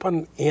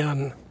happened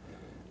in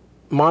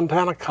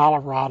Montana,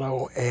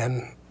 Colorado,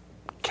 and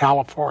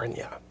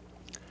California,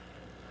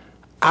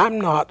 I'm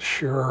not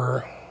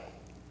sure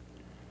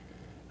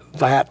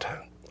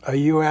that a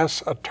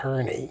U.S.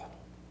 attorney,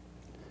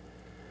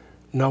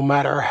 no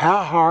matter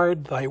how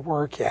hard they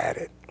work at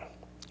it,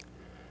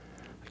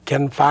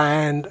 can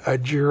find a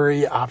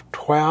jury of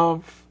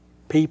 12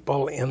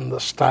 people in the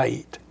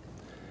state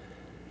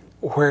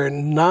where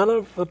none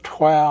of the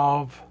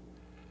 12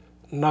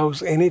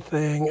 knows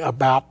anything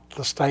about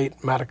the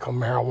state medical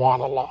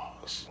marijuana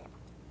laws.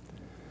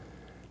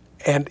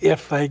 And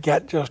if they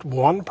get just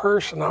one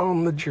person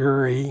on the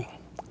jury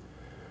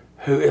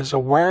who is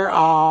aware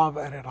of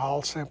and at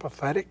all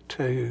sympathetic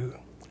to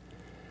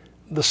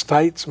the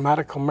state's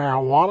medical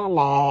marijuana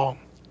law,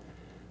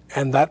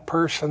 and that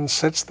person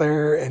sits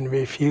there and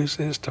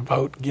refuses to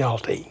vote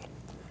guilty,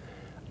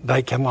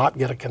 they cannot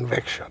get a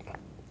conviction.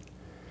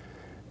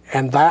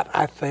 And that,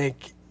 I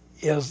think,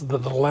 is the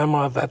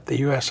dilemma that the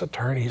U.S.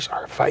 attorneys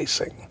are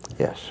facing.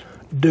 Yes.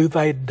 Do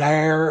they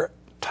dare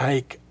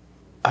take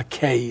a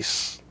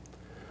case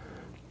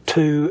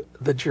to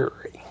the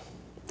jury?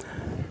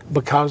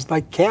 Because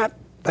they can't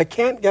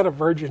get a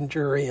virgin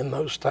jury in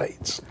those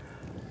states.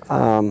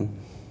 How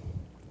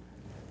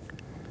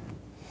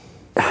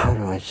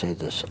do I say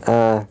this?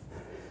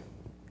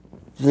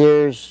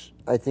 There's,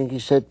 I think he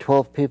said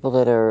 12 people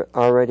that are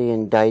already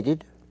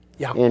indicted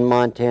in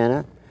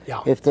Montana.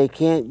 Yeah. If they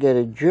can't get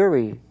a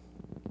jury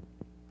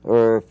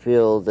or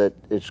feel that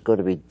it's going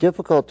to be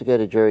difficult to get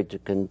a jury to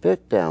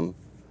convict them,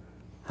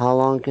 how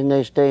long can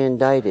they stay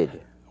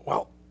indicted?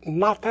 Well,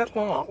 not that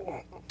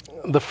long.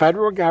 The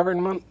federal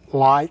government,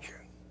 like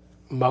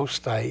most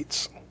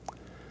states,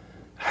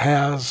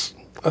 has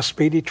a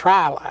Speedy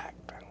Trial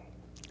Act.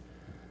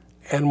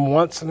 And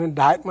once an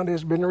indictment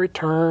has been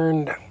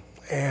returned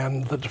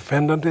and the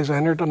defendant has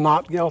entered a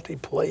not guilty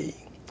plea,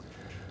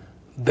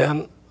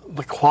 then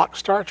the clock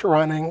starts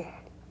running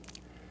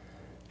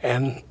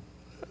and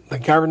the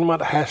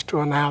government has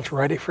to announce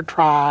ready for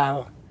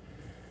trial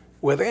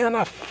within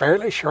a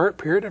fairly short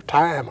period of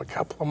time, a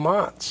couple of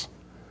months,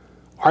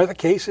 or the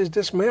case is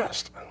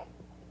dismissed.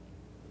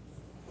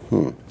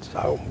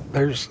 So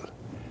there's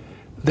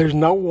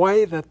no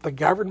way that the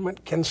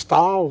government can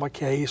stall the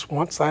case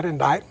once that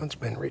indictment's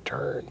been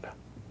returned.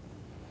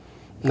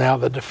 Now,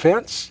 the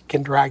defense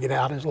can drag it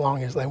out as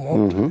long as they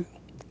want to.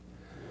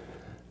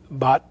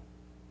 But,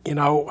 you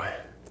know,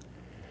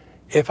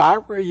 if I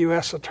were a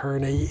U.S.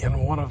 attorney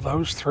in one of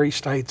those three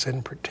states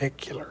in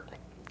particular,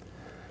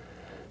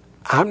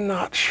 I'm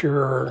not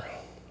sure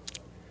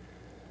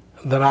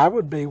that I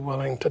would be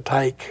willing to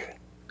take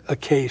a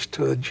case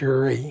to a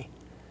jury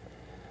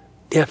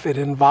if it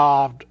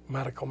involved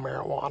medical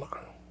marijuana.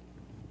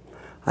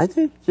 I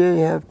think they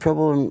have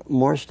trouble in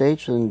more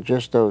states than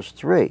just those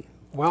three.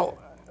 Well,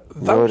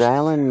 Rhode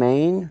Island,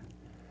 Maine.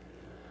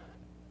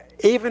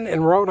 Even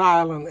in Rhode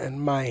Island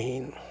and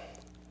Maine,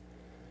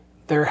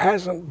 there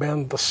hasn't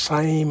been the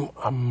same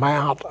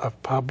amount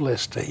of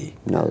publicity.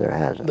 No, there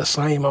hasn't. The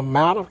same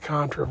amount of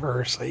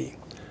controversy.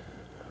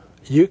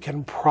 You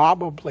can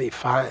probably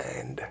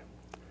find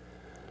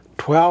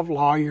 12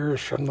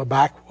 lawyers from the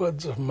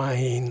backwoods of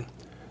Maine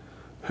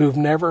who've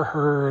never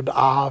heard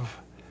of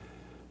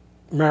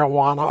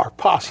marijuana or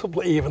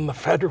possibly even the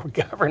federal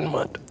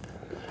government.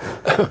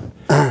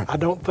 I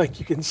don't think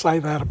you can say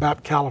that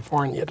about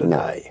California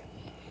today. No.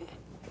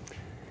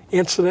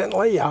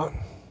 Incidentally,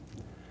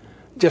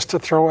 just to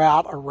throw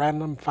out a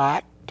random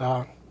fact,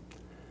 do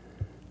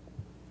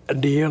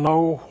you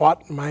know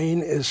what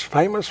Maine is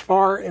famous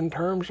for in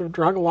terms of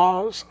drug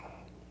laws?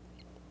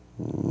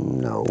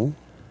 No.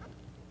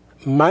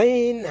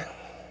 Maine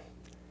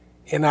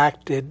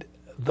enacted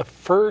the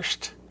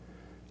first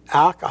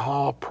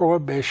alcohol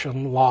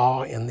prohibition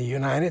law in the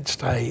United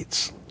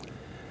States.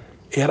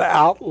 It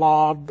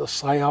outlawed the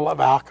sale of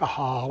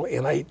alcohol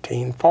in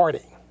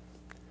 1840.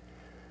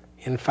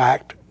 In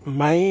fact,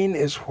 Maine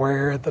is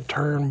where the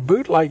term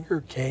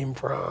bootlegger came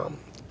from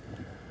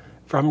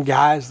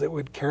guys that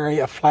would carry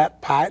a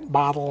flat pint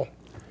bottle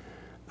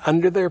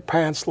under their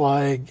pants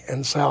leg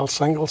and sell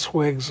single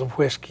swigs of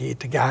whiskey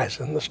to guys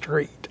in the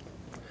street.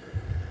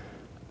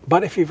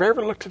 But if you've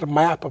ever looked at a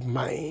map of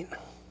Maine,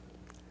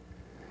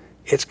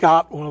 it's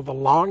got one of the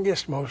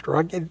longest, most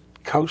rugged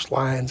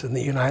coastlines in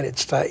the United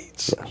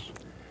States. Yes.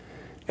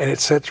 And it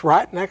sits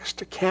right next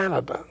to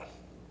Canada,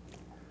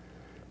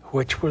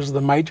 which was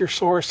the major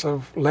source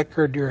of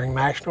liquor during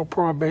National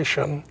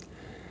Prohibition,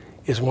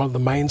 is one of the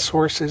main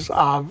sources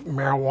of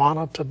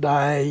marijuana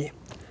today.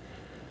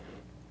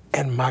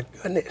 And my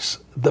goodness,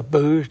 the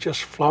booze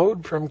just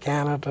flowed from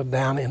Canada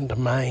down into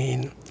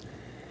Maine,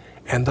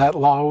 and that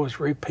law was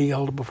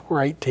repealed before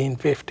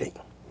 1850.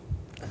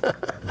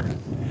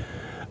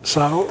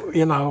 So,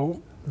 you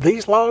know,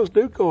 these laws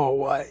do go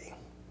away.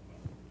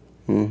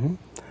 Mm-hmm.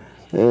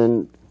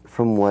 And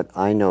from what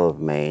I know of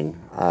Maine,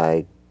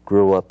 I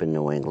grew up in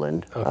New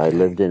England. Okay. I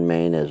lived in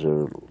Maine as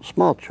a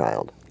small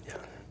child. Yeah.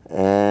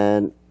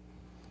 And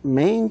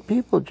Maine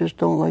people just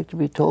don't like to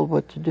be told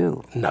what to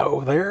do.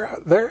 No,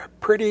 they're a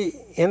pretty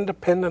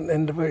independent,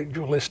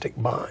 individualistic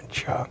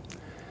bunch.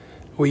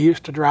 We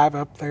used to drive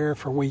up there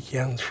for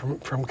weekends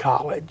from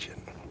college,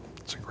 and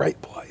it's a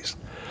great place.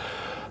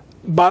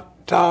 But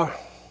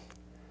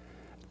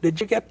did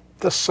you get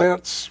the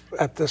sense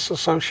at this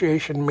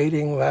association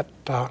meeting that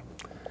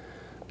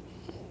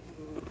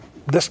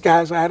this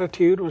guy's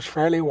attitude was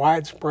fairly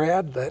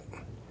widespread, that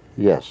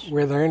yes,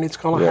 we're there and it's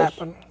going to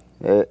happen?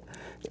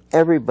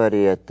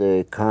 Everybody at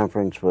the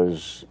conference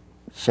was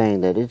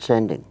saying that it's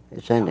ending.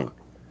 It's ending.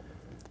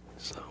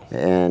 So.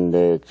 And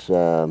it's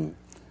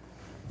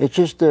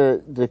just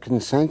the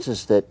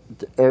consensus that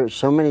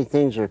so many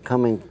things are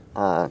coming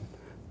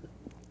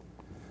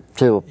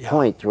to a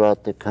point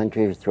throughout the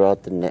country,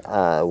 throughout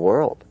the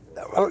world.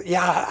 Well,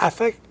 yeah, I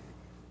think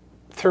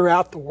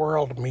throughout the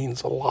world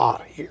means a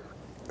lot here.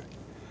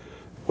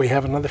 We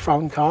have another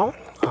phone call.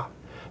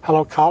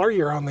 Hello, caller,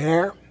 you're on the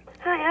air.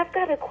 Hi, I've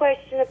got a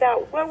question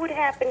about what would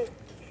happen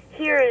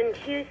here in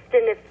Houston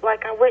if,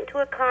 like, I went to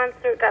a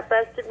concert, got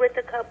busted with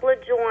a couple of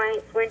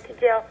joints, went to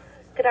jail.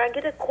 Could I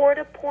get a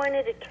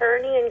court-appointed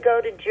attorney and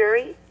go to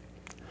jury?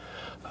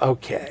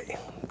 Okay,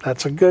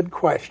 that's a good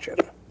question.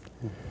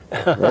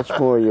 That's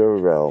more your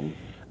realm.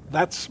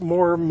 That's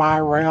more my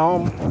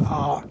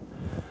realm.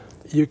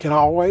 You can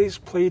always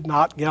plead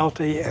not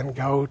guilty and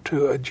go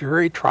to a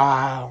jury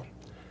trial.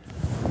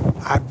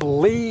 I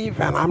believe,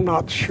 and I'm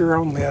not sure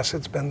on this,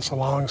 it's been so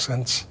long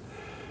since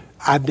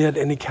I did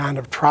any kind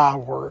of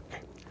trial work.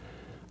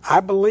 I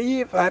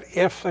believe that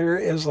if there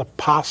is a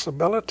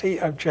possibility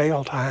of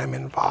jail time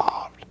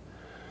involved,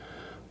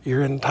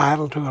 you're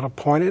entitled to an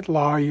appointed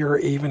lawyer,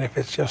 even if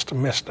it's just a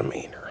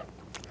misdemeanor.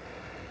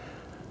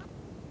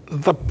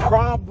 The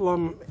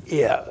problem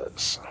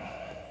is,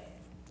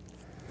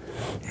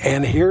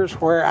 and here's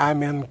where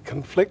I'm in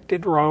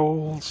conflicted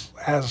roles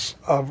as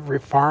a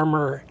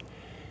reformer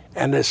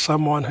and as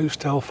someone who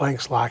still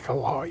thinks like a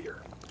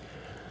lawyer.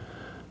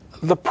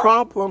 The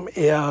problem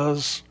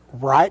is,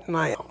 right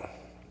now,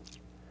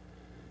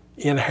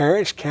 in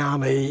Harris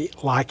County,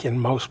 like in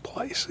most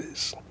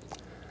places,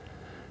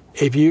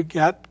 if you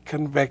get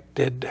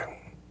convicted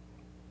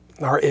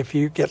or if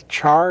you get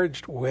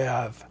charged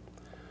with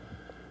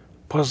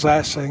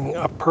possessing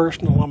a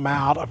personal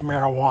amount of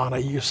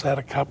marijuana, you said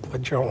a couple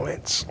of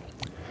joints,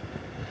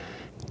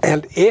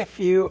 and if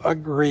you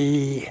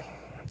agree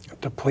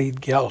to plead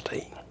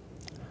guilty,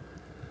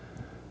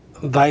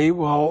 they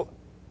will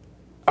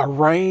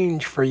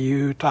arrange for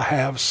you to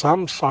have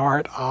some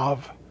sort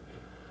of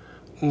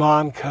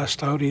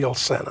non-custodial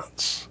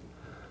sentence,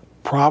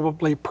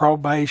 probably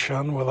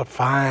probation with a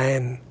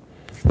fine,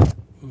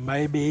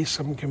 maybe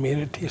some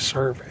community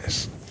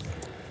service.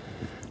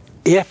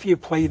 If you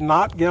plead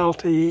not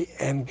guilty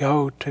and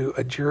go to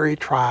a jury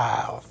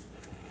trial,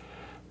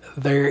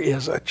 there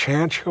is a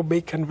chance you'll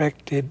be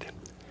convicted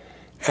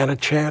and a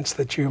chance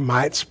that you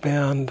might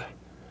spend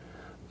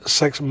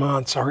 6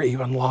 months or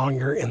even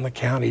longer in the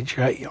county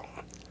jail.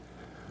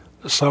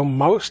 So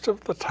most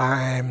of the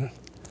time,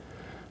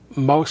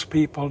 most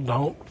people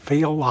don't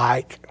feel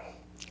like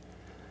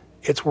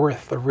it's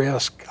worth the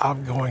risk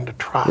of going to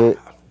trial.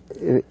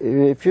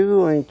 If you're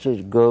going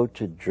to go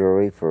to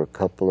jury for a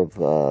couple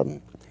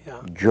of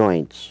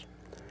joints,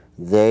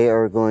 they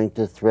are going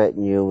to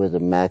threaten you with the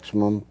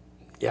maximum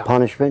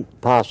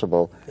punishment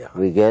possible.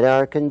 We get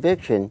our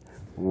conviction,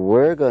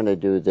 we're going to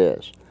do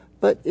this.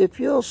 But if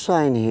you'll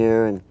sign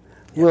here, and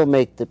we'll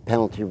make the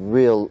penalty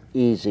real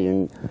easy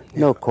and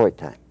no court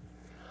time.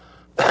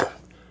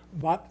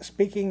 But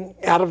speaking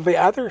out of the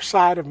other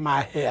side of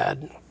my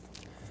head,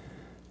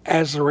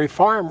 as a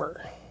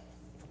reformer,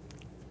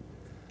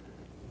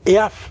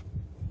 if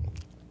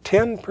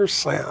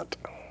 10%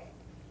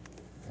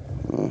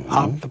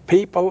 of the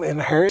people in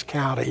Harris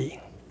County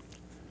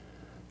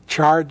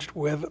charged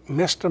with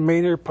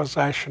misdemeanor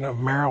possession of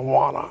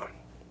marijuana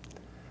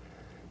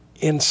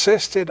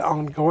insisted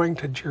on going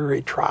to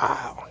jury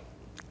trial,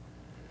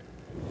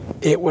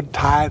 it would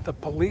tie the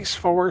police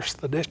force,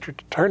 the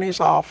district attorney's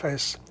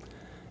office,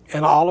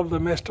 and all of the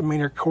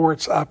misdemeanor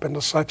courts up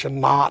into such a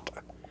knot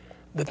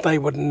that they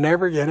would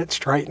never get it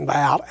straightened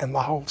out and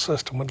the whole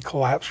system would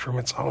collapse from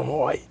its own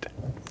weight.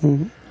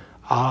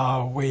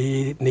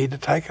 We need to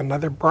take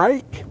another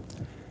break.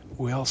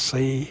 We'll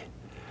see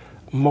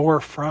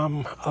more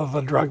from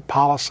the Drug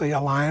Policy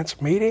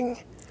Alliance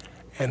meeting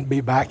and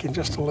be back in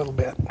just a little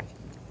bit.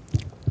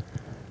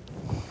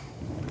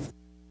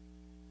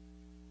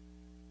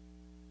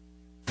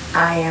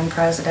 I am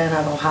president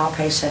of Ohio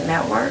Patient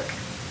Network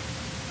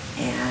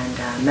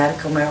and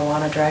medical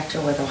marijuana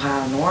director with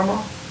Ohio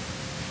Normal,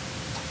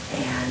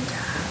 and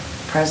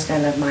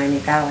president of Miami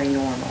Valley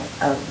Normal,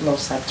 a little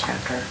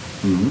subchapter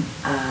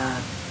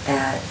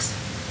that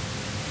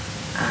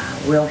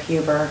Will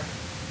Huber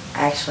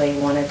actually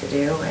wanted to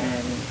do,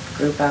 and a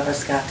group of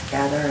us got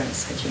together and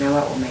said, you know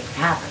what, we'll make it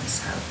happen.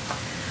 So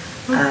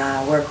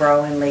we're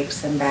growing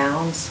leaps and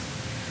bounds.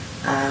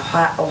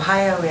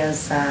 Ohio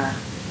is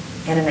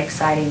in an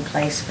exciting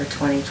place for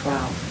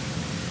 2012.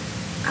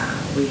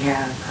 We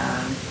have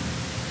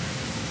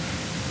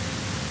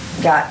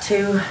got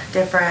 2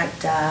 different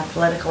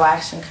political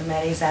action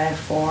committees that have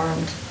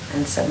formed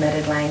and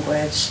submitted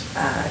language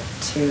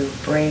to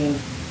bring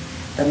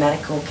the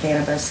medical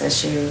cannabis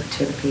issue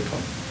to the people,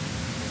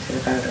 to the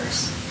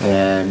voters.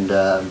 And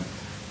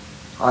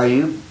are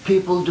you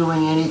people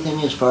doing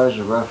anything as far as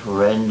a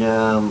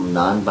referendum,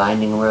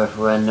 non-binding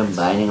referendum,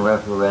 binding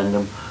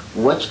referendum?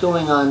 What's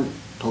going on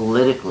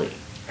politically?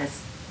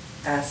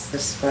 That's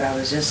just what I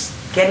was just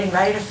getting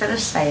ready to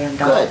finish saying,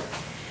 Don. Good.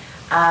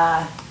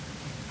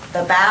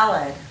 The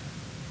ballot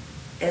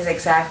is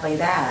exactly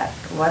that.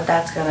 What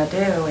that's going to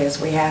do is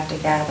we have to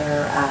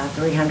gather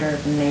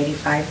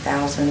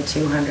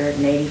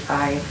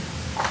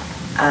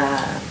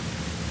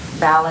 385,285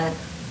 ballot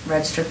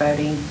registered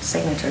voting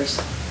signatures.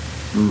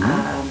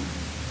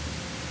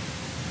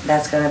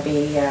 That's going to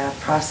be a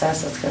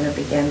process that's going to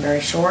begin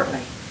very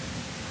shortly.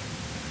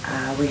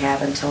 We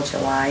have until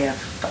July of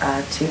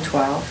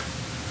 2012,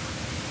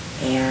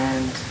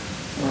 and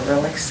we're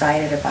real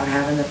excited about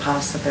having the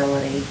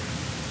possibility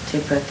to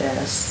put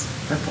this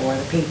before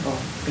the people,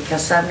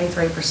 because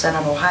 73%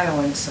 of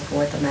Ohioans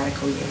support the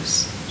medical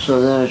use.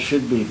 So then it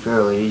should be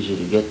fairly easy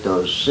to get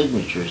those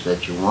signatures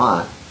that you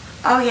want.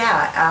 Oh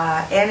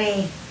yeah,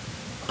 any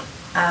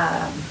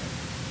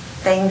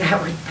thing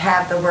that would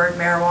have the word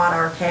marijuana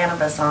or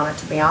cannabis on it,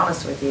 to be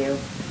honest with you,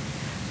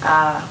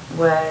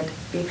 would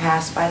be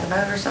passed by the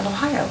voters of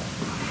Ohio,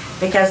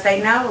 because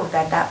they know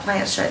that that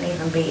plant shouldn't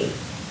even be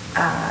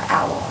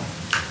outlawed.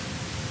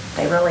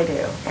 They really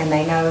do. And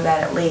they know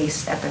that at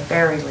least, at the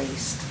very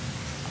least,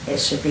 it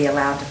should be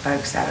allowed to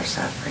folks that are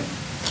suffering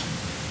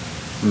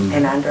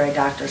and under a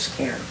doctor's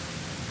care.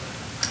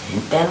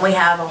 Then we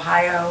have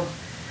Ohio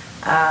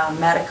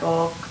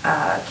Medical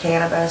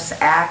Cannabis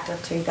Act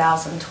of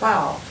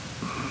 2012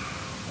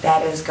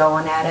 that is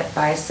going at it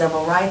by a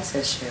civil rights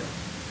issue.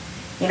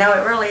 You know,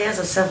 it really is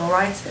a civil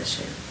rights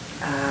issue.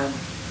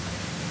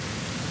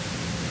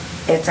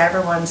 It's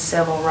everyone's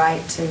civil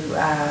right to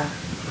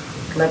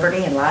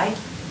liberty and life,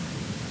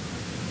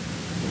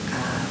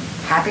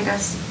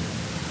 happiness.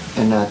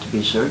 And not to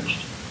be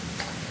searched?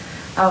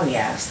 Oh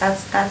yes,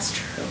 that's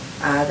true.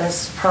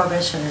 This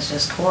prohibition is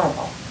just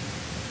horrible.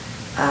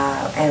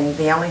 And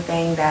the only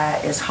thing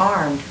that is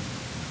harmed,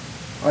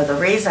 or the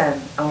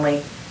reason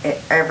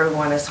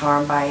everyone is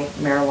harmed by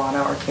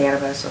marijuana or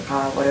cannabis or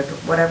pot,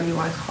 whatever you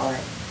want to call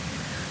it,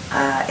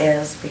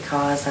 is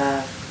because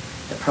of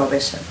the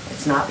prohibition.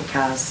 It's not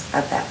because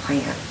of that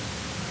plant.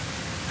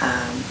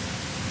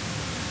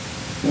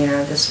 You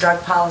know, this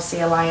Drug Policy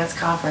Alliance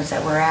conference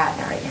that we're at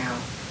right now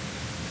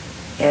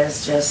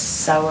is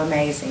just so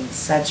amazing.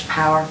 Such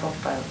powerful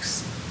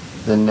folks.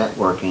 The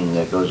networking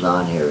that goes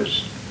on here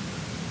is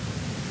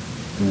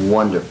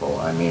wonderful.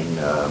 I mean,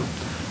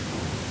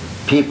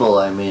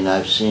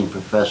 I've seen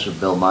Professor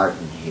Bill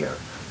Martin here,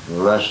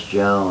 Russ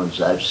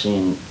Jones. I've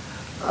seen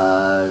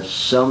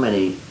so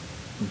many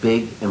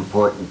big,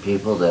 important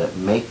people that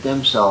make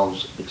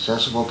themselves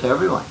accessible to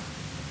everyone.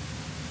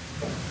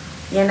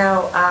 You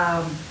know,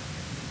 I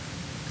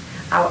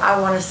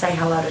want to say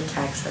hello to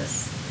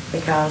Texas,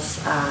 because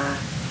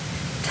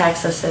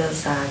Texas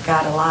has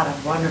got a lot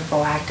of wonderful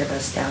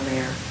activists down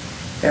there,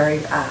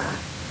 very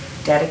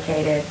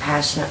dedicated,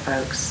 passionate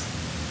folks.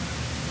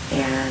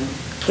 And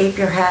keep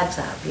your heads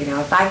up. You know,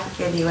 if I could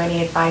give you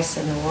any advice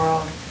in the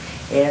world,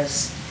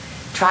 is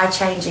try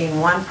changing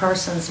one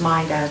person's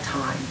mind at a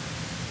time.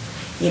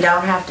 You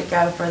don't have to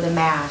go for the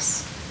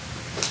mass.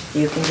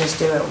 You can just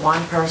do it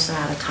one person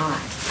at a time.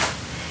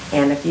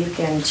 And if you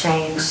can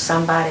change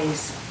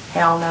somebody's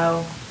hell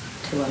no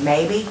to a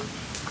maybe,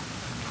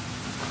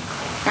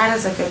 that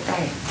is a good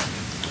thing.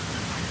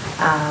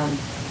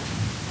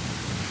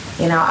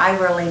 You know, I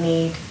really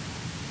need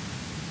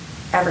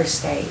every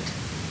state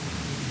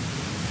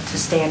to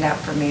stand up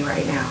for me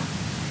right now.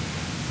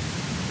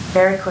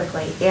 Very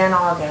quickly, in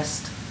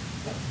August,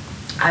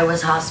 I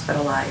was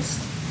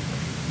hospitalized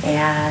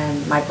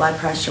and my blood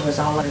pressure was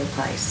all over the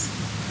place.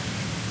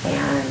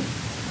 And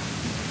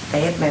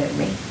they admitted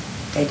me.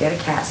 They did a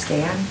CAT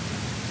scan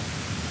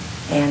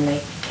and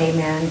they came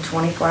in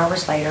 24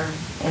 hours later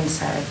and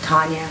said,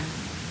 Tanya,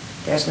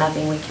 there's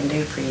nothing we can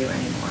do for you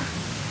anymore.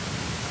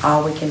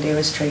 All we can do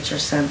is treat your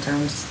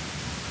symptoms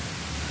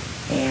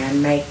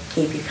and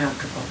keep you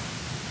comfortable.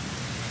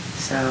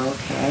 So,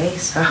 okay,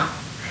 so,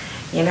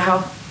 you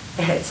know,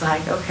 it's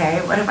like,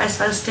 okay, what am I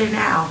supposed to do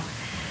now?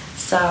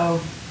 So,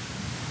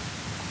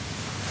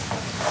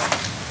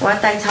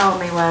 what they told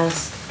me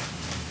was,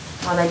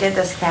 when they did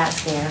this CAT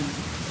scan,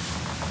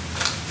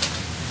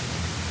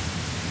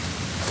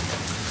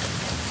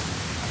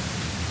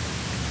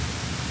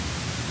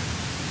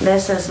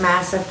 this is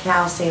massive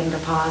calcium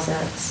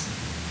deposits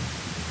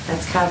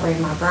that's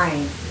covering my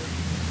brain.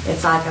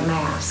 It's like a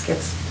mask.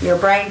 Your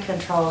brain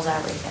controls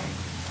everything.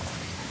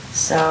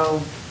 So,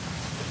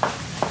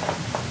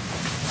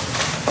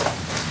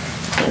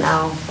 you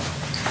know,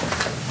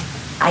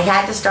 I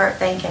had to start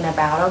thinking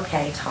about,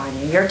 okay,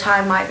 Tanya, your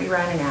time might be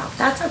running out.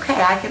 That's okay.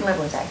 I can live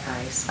with that,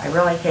 guys. I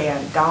really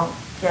can. Don't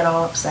get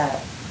all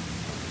upset.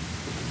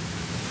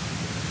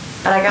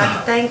 But I got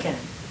to thinking,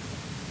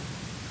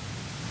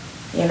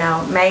 you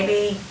know,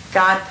 maybe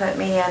God put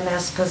me in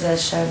this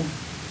position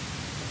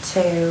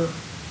to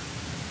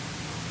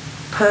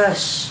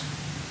push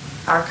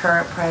our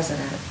current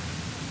president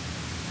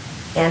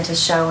into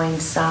showing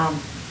some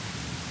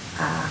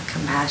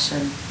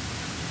compassion,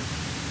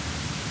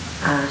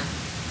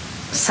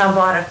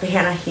 somewhat of being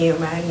a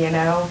human, you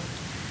know,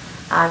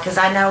 because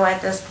I know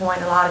at this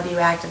point a lot of you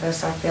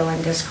activists are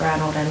feeling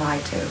disgruntled and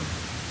lied to.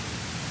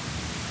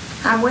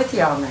 I'm with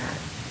you on that.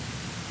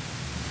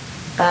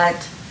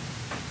 But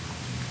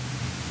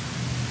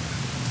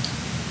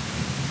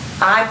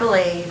I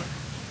believe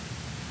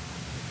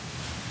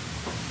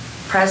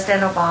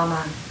President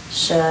Obama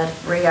should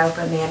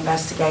reopen the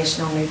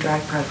investigational new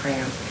drug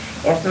program.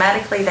 If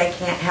medically they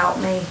can't help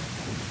me,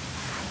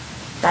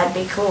 that'd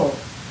be cool.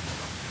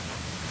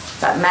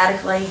 But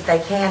medically they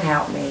can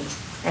help me.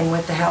 And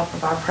with the help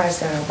of our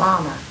President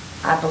Obama,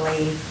 I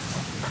believe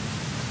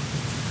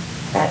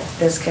that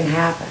this can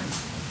happen.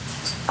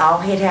 All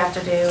he'd have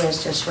to do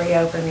is just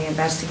reopen the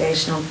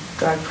investigational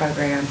drug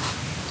program.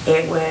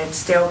 It would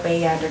still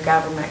be under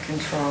government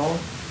control.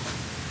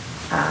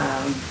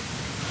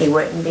 He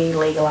wouldn't be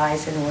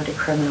legalizing or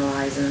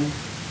decriminalizing.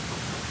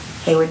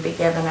 He would be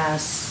giving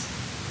us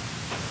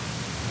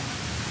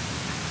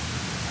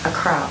a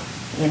crop,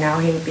 you know,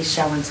 he would be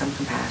showing some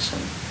compassion.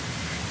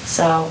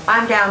 So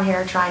I'm down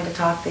here trying to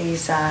talk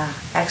these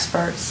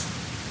experts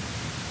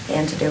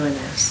into doing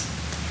this.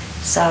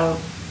 So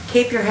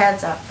keep your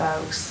heads up,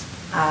 folks.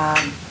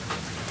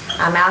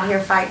 I'm out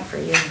here fighting for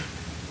you.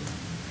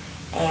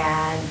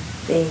 And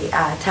the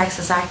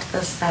Texas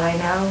activists that I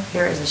know,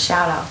 here is a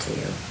shout out to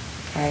you.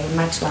 Okay,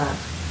 much love.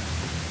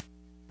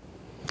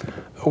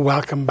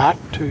 Welcome back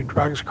to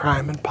Drugs,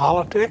 Crime, and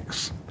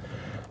Politics.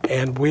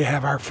 And we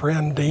have our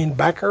friend Dean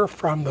Becker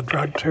from the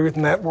Drug Truth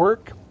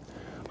Network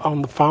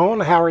on the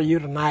phone. How are you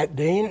tonight,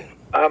 Dean?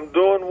 I'm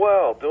doing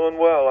well, doing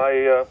well.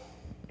 I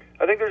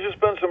think there's just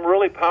been some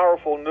really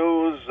powerful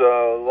news,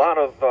 a lot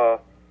of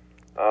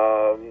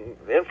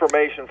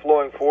information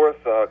flowing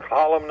forth,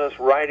 columnists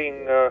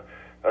writing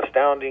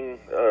astounding,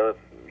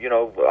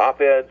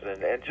 op-eds,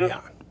 and just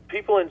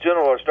people in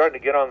general are starting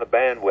to get on the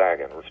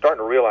bandwagon. We're starting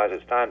to realize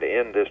it's time to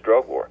end this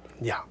drug war.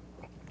 Yeah.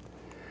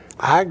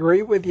 I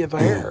agree with you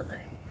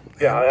there.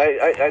 Yeah,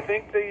 I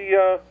think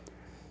the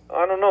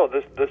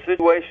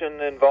situation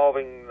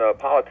involving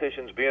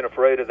politicians being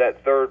afraid of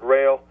that third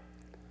rail,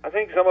 I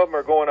think some of them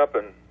are going up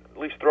and at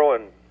least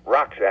throwing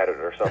rocks at it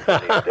or something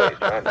these days,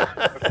 trying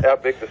to see how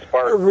big the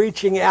spark.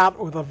 Reaching out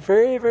with a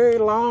very, very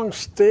long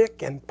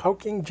stick and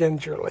poking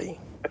gingerly.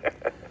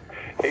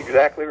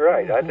 Exactly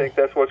right. I think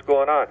that's what's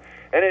going on.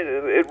 And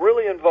it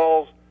really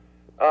involves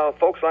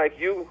folks like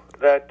you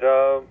that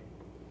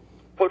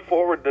put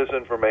forward this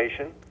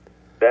information,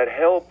 that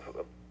help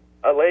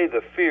allay the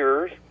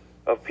fears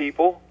of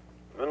people,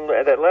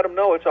 that let them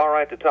know it's all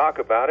right to talk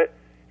about it.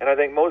 And I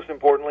think most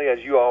importantly, as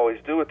you always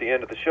do at the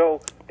end of the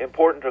show,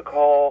 important to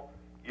call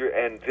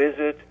and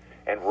visit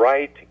and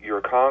write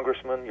your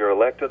congressmen, your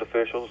elected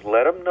officials.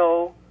 Let them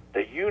know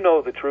that you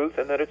know the truth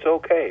and that it's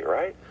okay,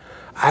 right?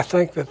 I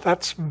think that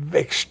that's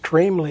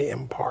extremely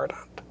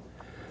important,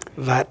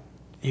 that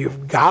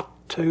you've got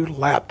to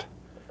let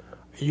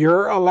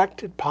your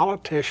elected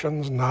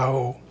politicians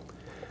know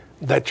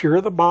that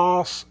you're the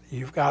boss,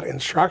 you've got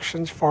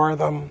instructions for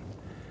them,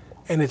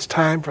 and it's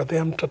time for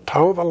them to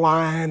toe the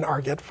line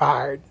or get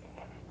fired.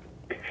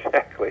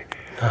 Exactly.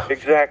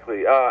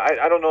 Exactly.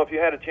 I don't know if you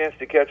had a chance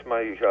to catch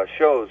my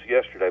shows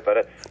yesterday, but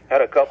I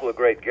had a couple of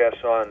great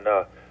guests on.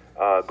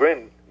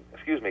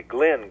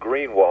 Glenn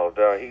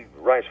Greenwald. He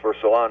writes for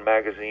Salon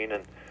Magazine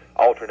and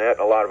Alternate and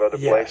a lot of other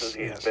places.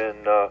 He's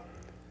been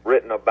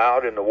written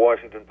about in the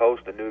Washington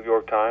Post, the New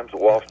York Times, the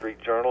Wall Street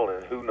Journal,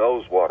 and who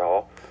knows what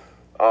all.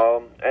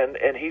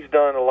 And he's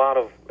done a lot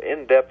of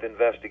in-depth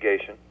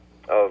investigation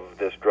of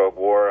this drug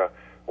war.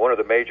 One of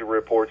the major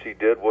reports he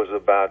did was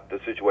about the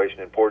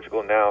situation in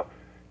Portugal. Now,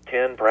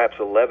 10, perhaps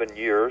 11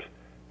 years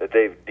that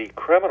they've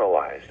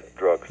decriminalized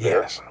drugs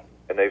there,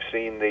 and they've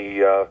seen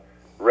the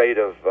rate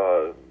of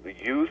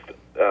use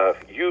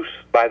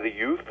by the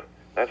youth.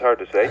 That's hard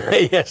to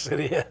say. Yes, it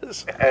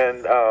is.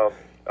 And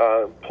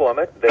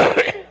plummet.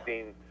 They've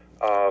seen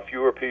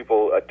fewer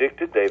people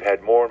addicted. They've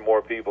had more and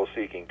more people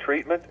seeking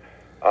treatment.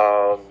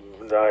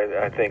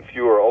 I think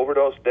fewer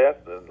overdose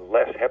deaths,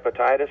 less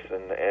hepatitis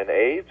and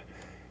AIDS,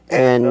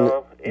 and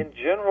in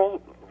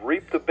general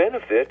reap the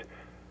benefit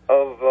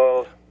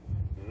of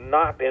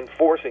not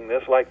enforcing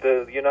this like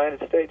the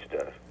United States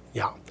does.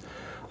 Yeah.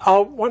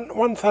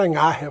 One thing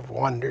I have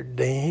wondered,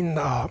 Dean,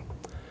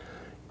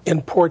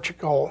 in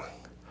Portugal,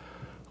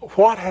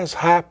 what has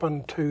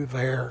happened to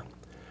their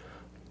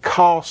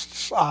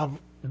costs of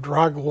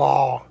drug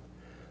law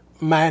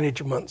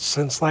management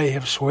since they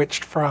have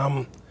switched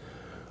from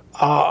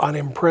an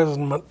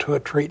imprisonment to a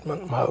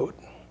treatment mode?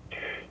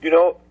 You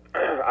know,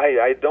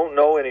 I don't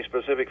know any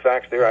specific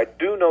facts there. I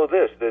do know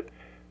this, that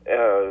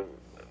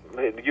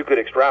you could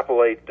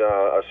extrapolate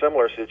a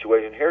similar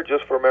situation here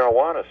just for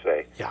marijuana's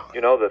sake. Yeah.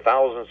 You know, the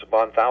thousands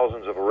upon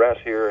thousands of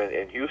arrests here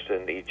in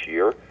Houston each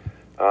year,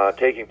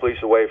 taking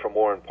police away from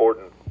more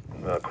important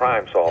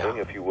crime solving,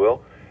 if you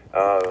will,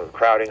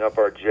 crowding up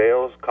our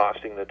jails,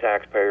 costing the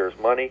taxpayers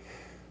money.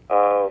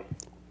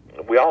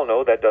 We all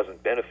know that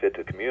doesn't benefit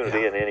the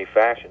community in any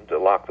fashion to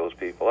lock those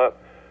people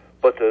up.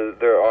 But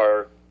there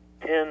are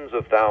tens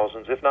of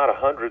thousands, if not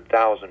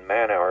 100,000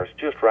 man-hours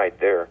just right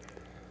there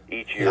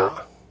each year.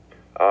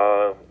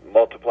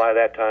 Multiply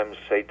that times,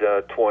 say,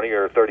 20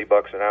 or 30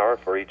 bucks an hour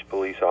for each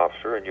police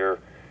officer, and you're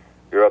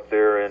up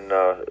there in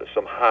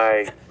some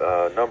high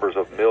numbers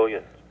of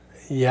millions.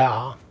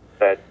 Yeah.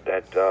 That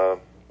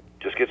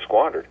just get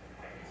squandered,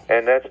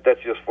 and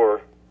that's just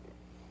for,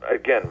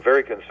 again,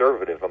 very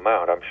conservative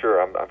amount. I'm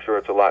sure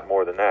it's a lot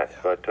more than that.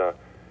 But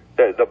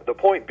the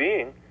point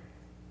being,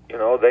 you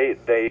know,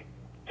 they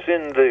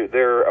send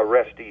their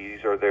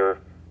arrestees, or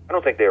I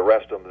don't think they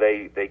arrest them.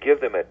 They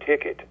give them a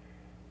ticket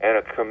and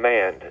a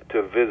command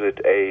to visit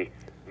a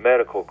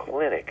medical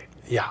clinic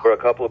where a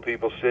couple of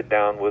people sit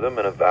down with them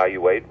and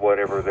evaluate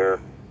whatever their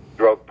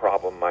drug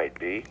problem might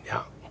be.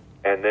 Yeah.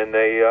 And then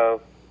they,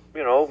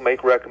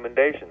 make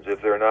recommendations.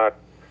 If they're not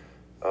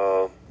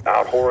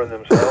out whoring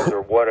themselves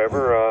or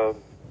whatever,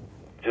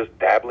 just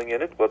dabbling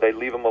in it, well, they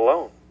leave them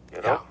alone.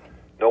 You know,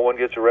 no one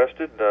gets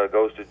arrested,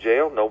 goes to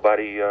jail.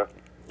 Nobody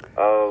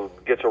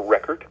gets a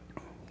record,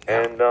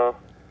 and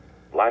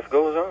life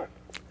goes on.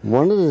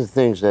 One of the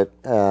things that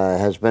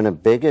has been a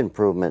big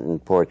improvement in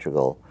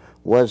Portugal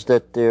was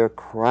that their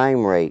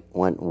crime rate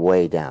went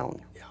way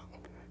down. Yeah.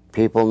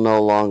 People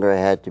no longer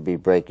had to be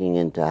breaking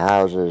into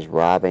houses,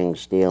 robbing,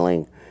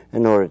 stealing,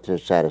 in order to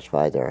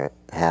satisfy their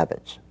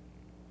habits.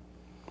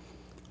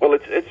 Well,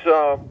 it's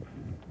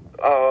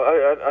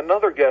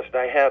another guest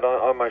I had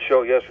on my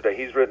show yesterday.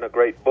 He's written a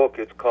great book.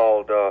 It's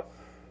called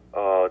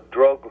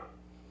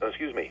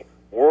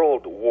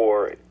World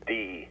War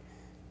D.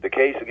 The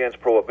Case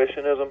Against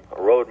Prohibitionism, A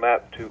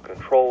Roadmap to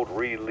Controlled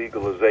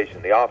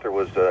Re-Legalization. The author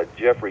was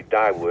Jeffrey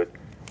Dyewood.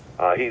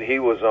 He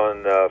was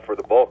on for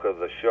the bulk of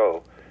the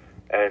show,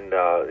 and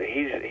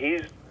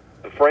he's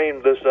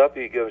framed this up.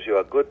 He gives you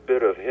a good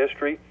bit of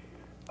history,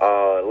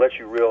 lets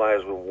you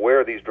realize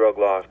where these drug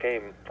laws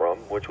came from,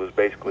 which was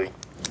basically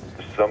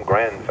some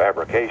grand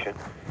fabrication.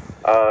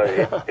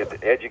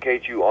 It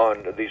educates you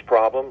on these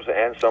problems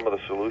and some of the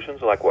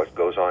solutions, like what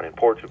goes on in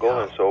Portugal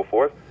and so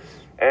forth.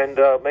 And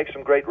make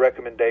some great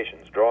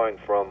recommendations, drawing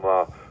from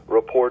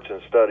reports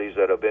and studies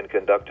that have been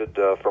conducted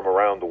from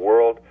around the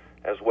world,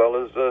 as well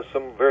as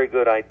some very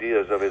good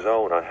ideas of his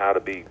own on how to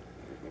be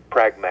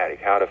pragmatic,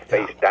 how to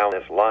face down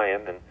this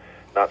lion and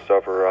not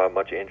suffer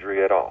much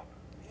injury at all.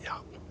 Yeah.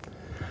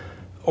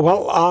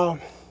 Well,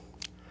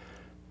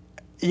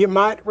 you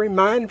might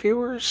remind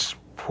viewers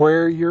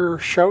where your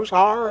shows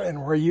are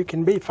and where you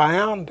can be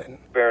found. And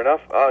fair enough.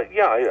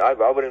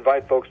 I would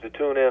invite folks to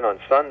tune in on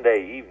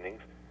Sunday evenings.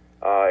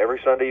 Every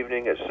Sunday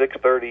evening at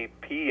 6:30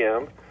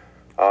 p.m.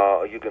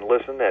 You can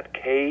listen at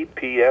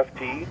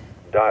kpft.org,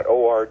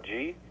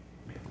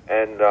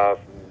 and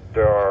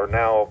there are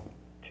now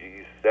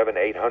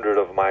 700-800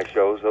 of my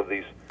shows of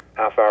these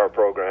half-hour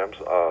programs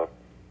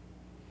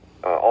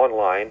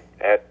online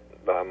at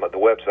the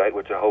website,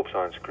 which I hope's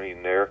on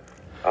screen there,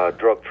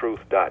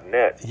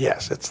 drugtruth.net.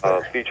 Yes, it's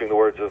there. Featuring the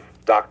words of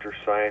doctors,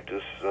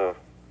 scientists,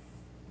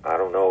 I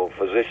don't know,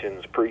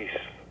 physicians, priests,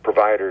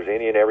 providers,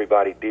 any and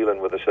everybody dealing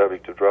with the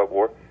subject of drug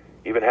war.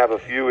 Even have a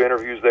few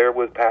interviews there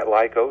with Pat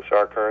Lykos,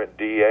 our current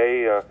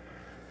DA.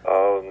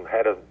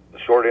 Had a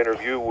short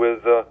interview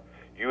with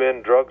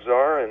UN drug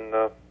czar, and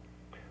a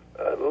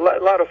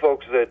lot of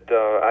folks that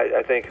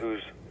I think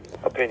whose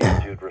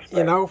opinions you'd respect.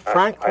 You know,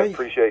 frankly, I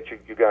appreciate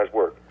you guys'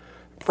 work.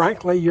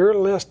 Frankly, your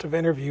list of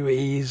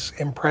interviewees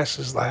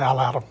impresses the hell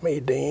out of me,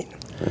 Dean.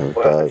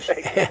 Well,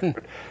 and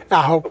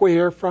I hope we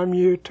hear from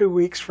you 2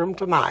 weeks from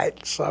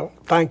tonight. So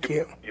thank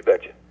you. You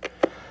betcha.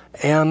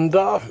 And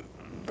the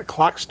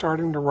clock's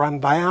starting to run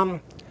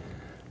down.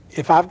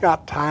 If I've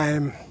got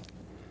time,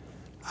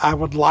 I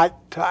would like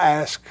to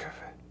ask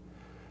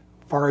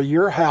for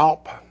your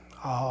help.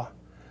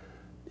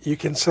 You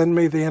can send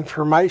me the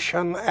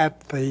information at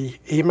the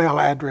email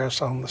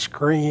address on the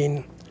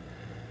screen.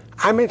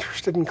 I'm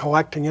interested in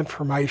collecting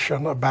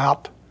information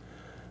about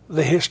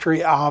the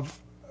history of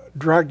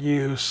drug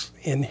use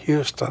in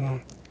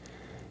Houston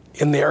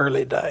in the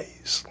early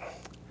days.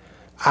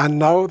 I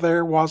know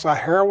there was a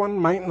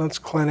heroin maintenance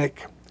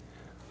clinic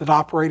that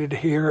operated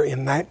here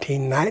in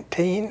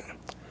 1919.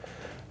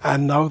 I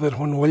know that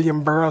when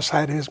William Burroughs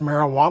had his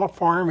marijuana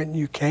farm in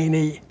New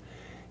Caney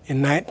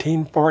in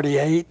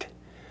 1948,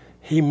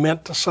 he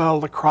meant to sell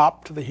the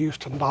crop to the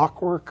Houston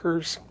dock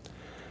workers.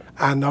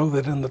 I know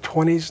that in the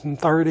 20s and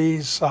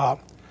 30s,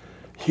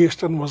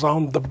 Houston was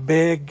on the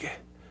big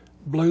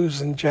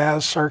blues and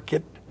jazz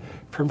circuit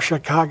from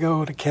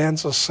Chicago to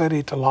Kansas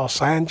City to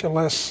Los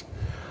Angeles.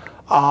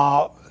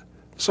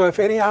 So if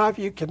any of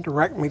you can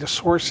direct me to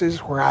sources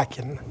where I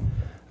can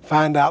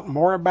find out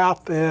more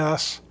about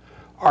this,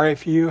 or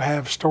if you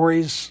have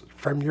stories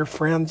from your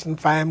friends and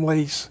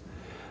families,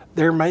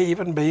 there may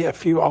even be a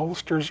few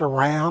oldsters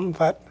around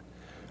that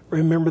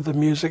remember the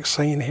music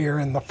scene here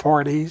in the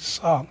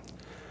 40s.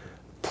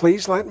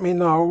 Please let me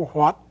know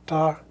what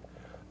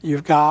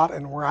you've got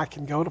and where I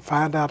can go to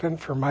find out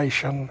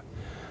information,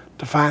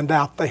 to find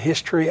out the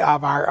history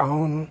of our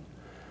own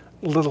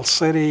little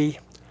city.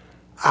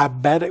 I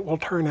bet it will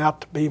turn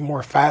out to be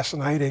more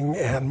fascinating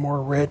and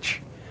more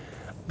rich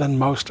than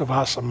most of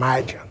us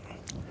imagine.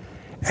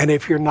 And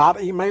if you're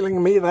not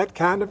emailing me that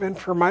kind of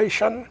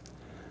information,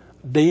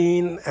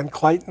 Dean and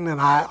Clayton and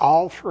I,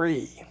 all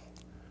three,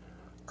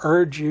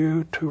 urge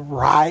you to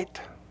write,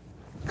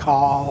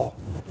 call,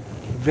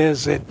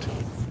 visit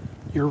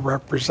your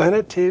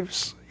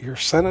representatives, your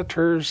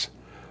senators,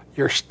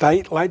 your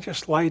state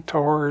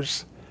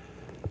legislators,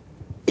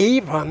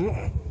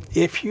 even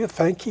if you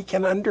think he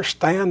can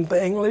understand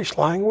the English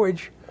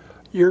language,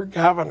 your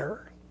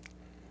governor,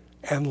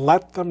 and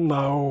let them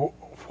know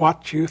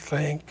what you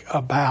think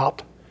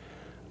about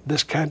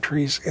this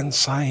country's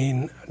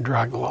insane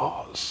drug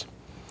laws.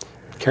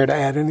 Care to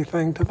add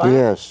anything to that?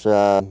 Yes,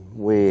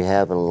 we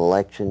have an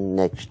election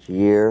next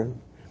year.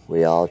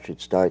 We all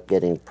should start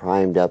getting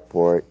primed up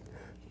for it,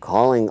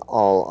 calling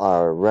all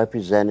our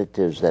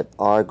representatives that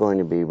are going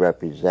to be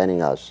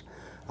representing us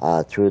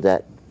after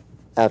that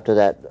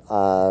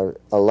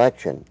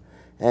election.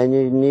 And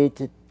you need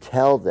to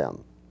tell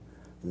them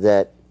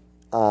that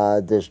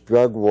this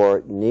drug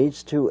war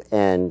needs to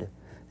end,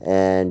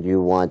 and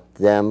you want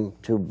them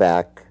to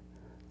back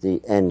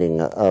the ending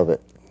of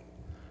it.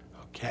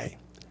 Okay.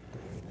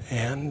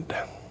 And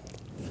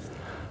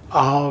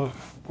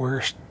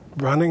we're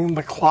running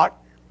the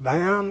clock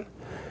down,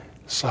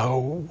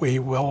 so we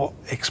will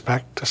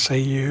expect to see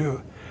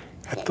you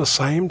at the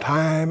same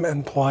time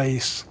and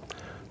place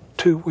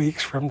 2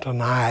 weeks from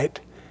tonight,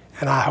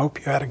 and I hope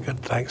you had a good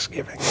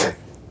Thanksgiving.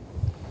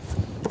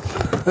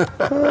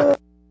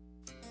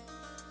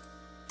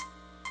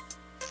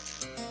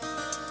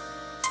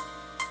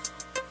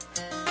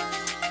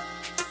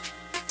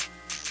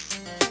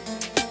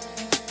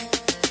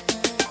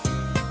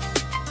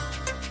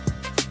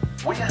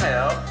 We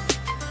have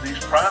these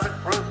private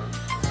prisons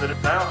that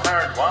have now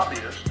hired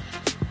lobbyists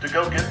to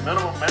go get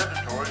minimum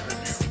mandatories in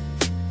you.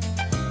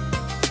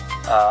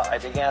 I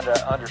began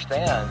to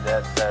understand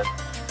that the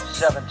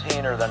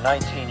 17 or the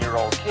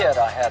 19-year-old kid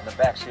I had in the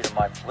backseat of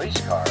my police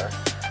car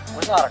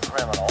was not a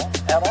criminal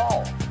at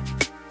all.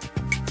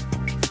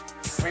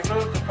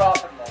 Remove the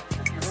profit motive.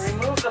 If you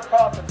remove the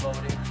profit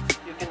motive,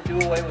 you can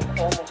do away with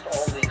almost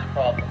all these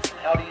problems. And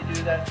how do you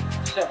do that?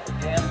 Simple.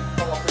 You end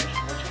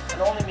prohibition, which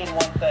can only mean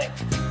one thing.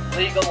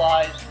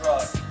 Legalize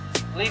drugs.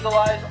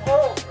 Legalize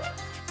all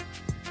drugs.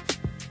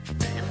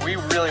 If we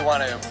really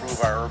want to improve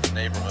our urban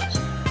neighborhoods,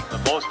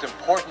 the most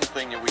important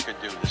thing that we could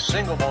do, the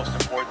single most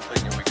important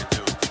thing that we could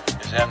do,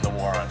 is end the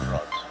war on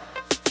drugs.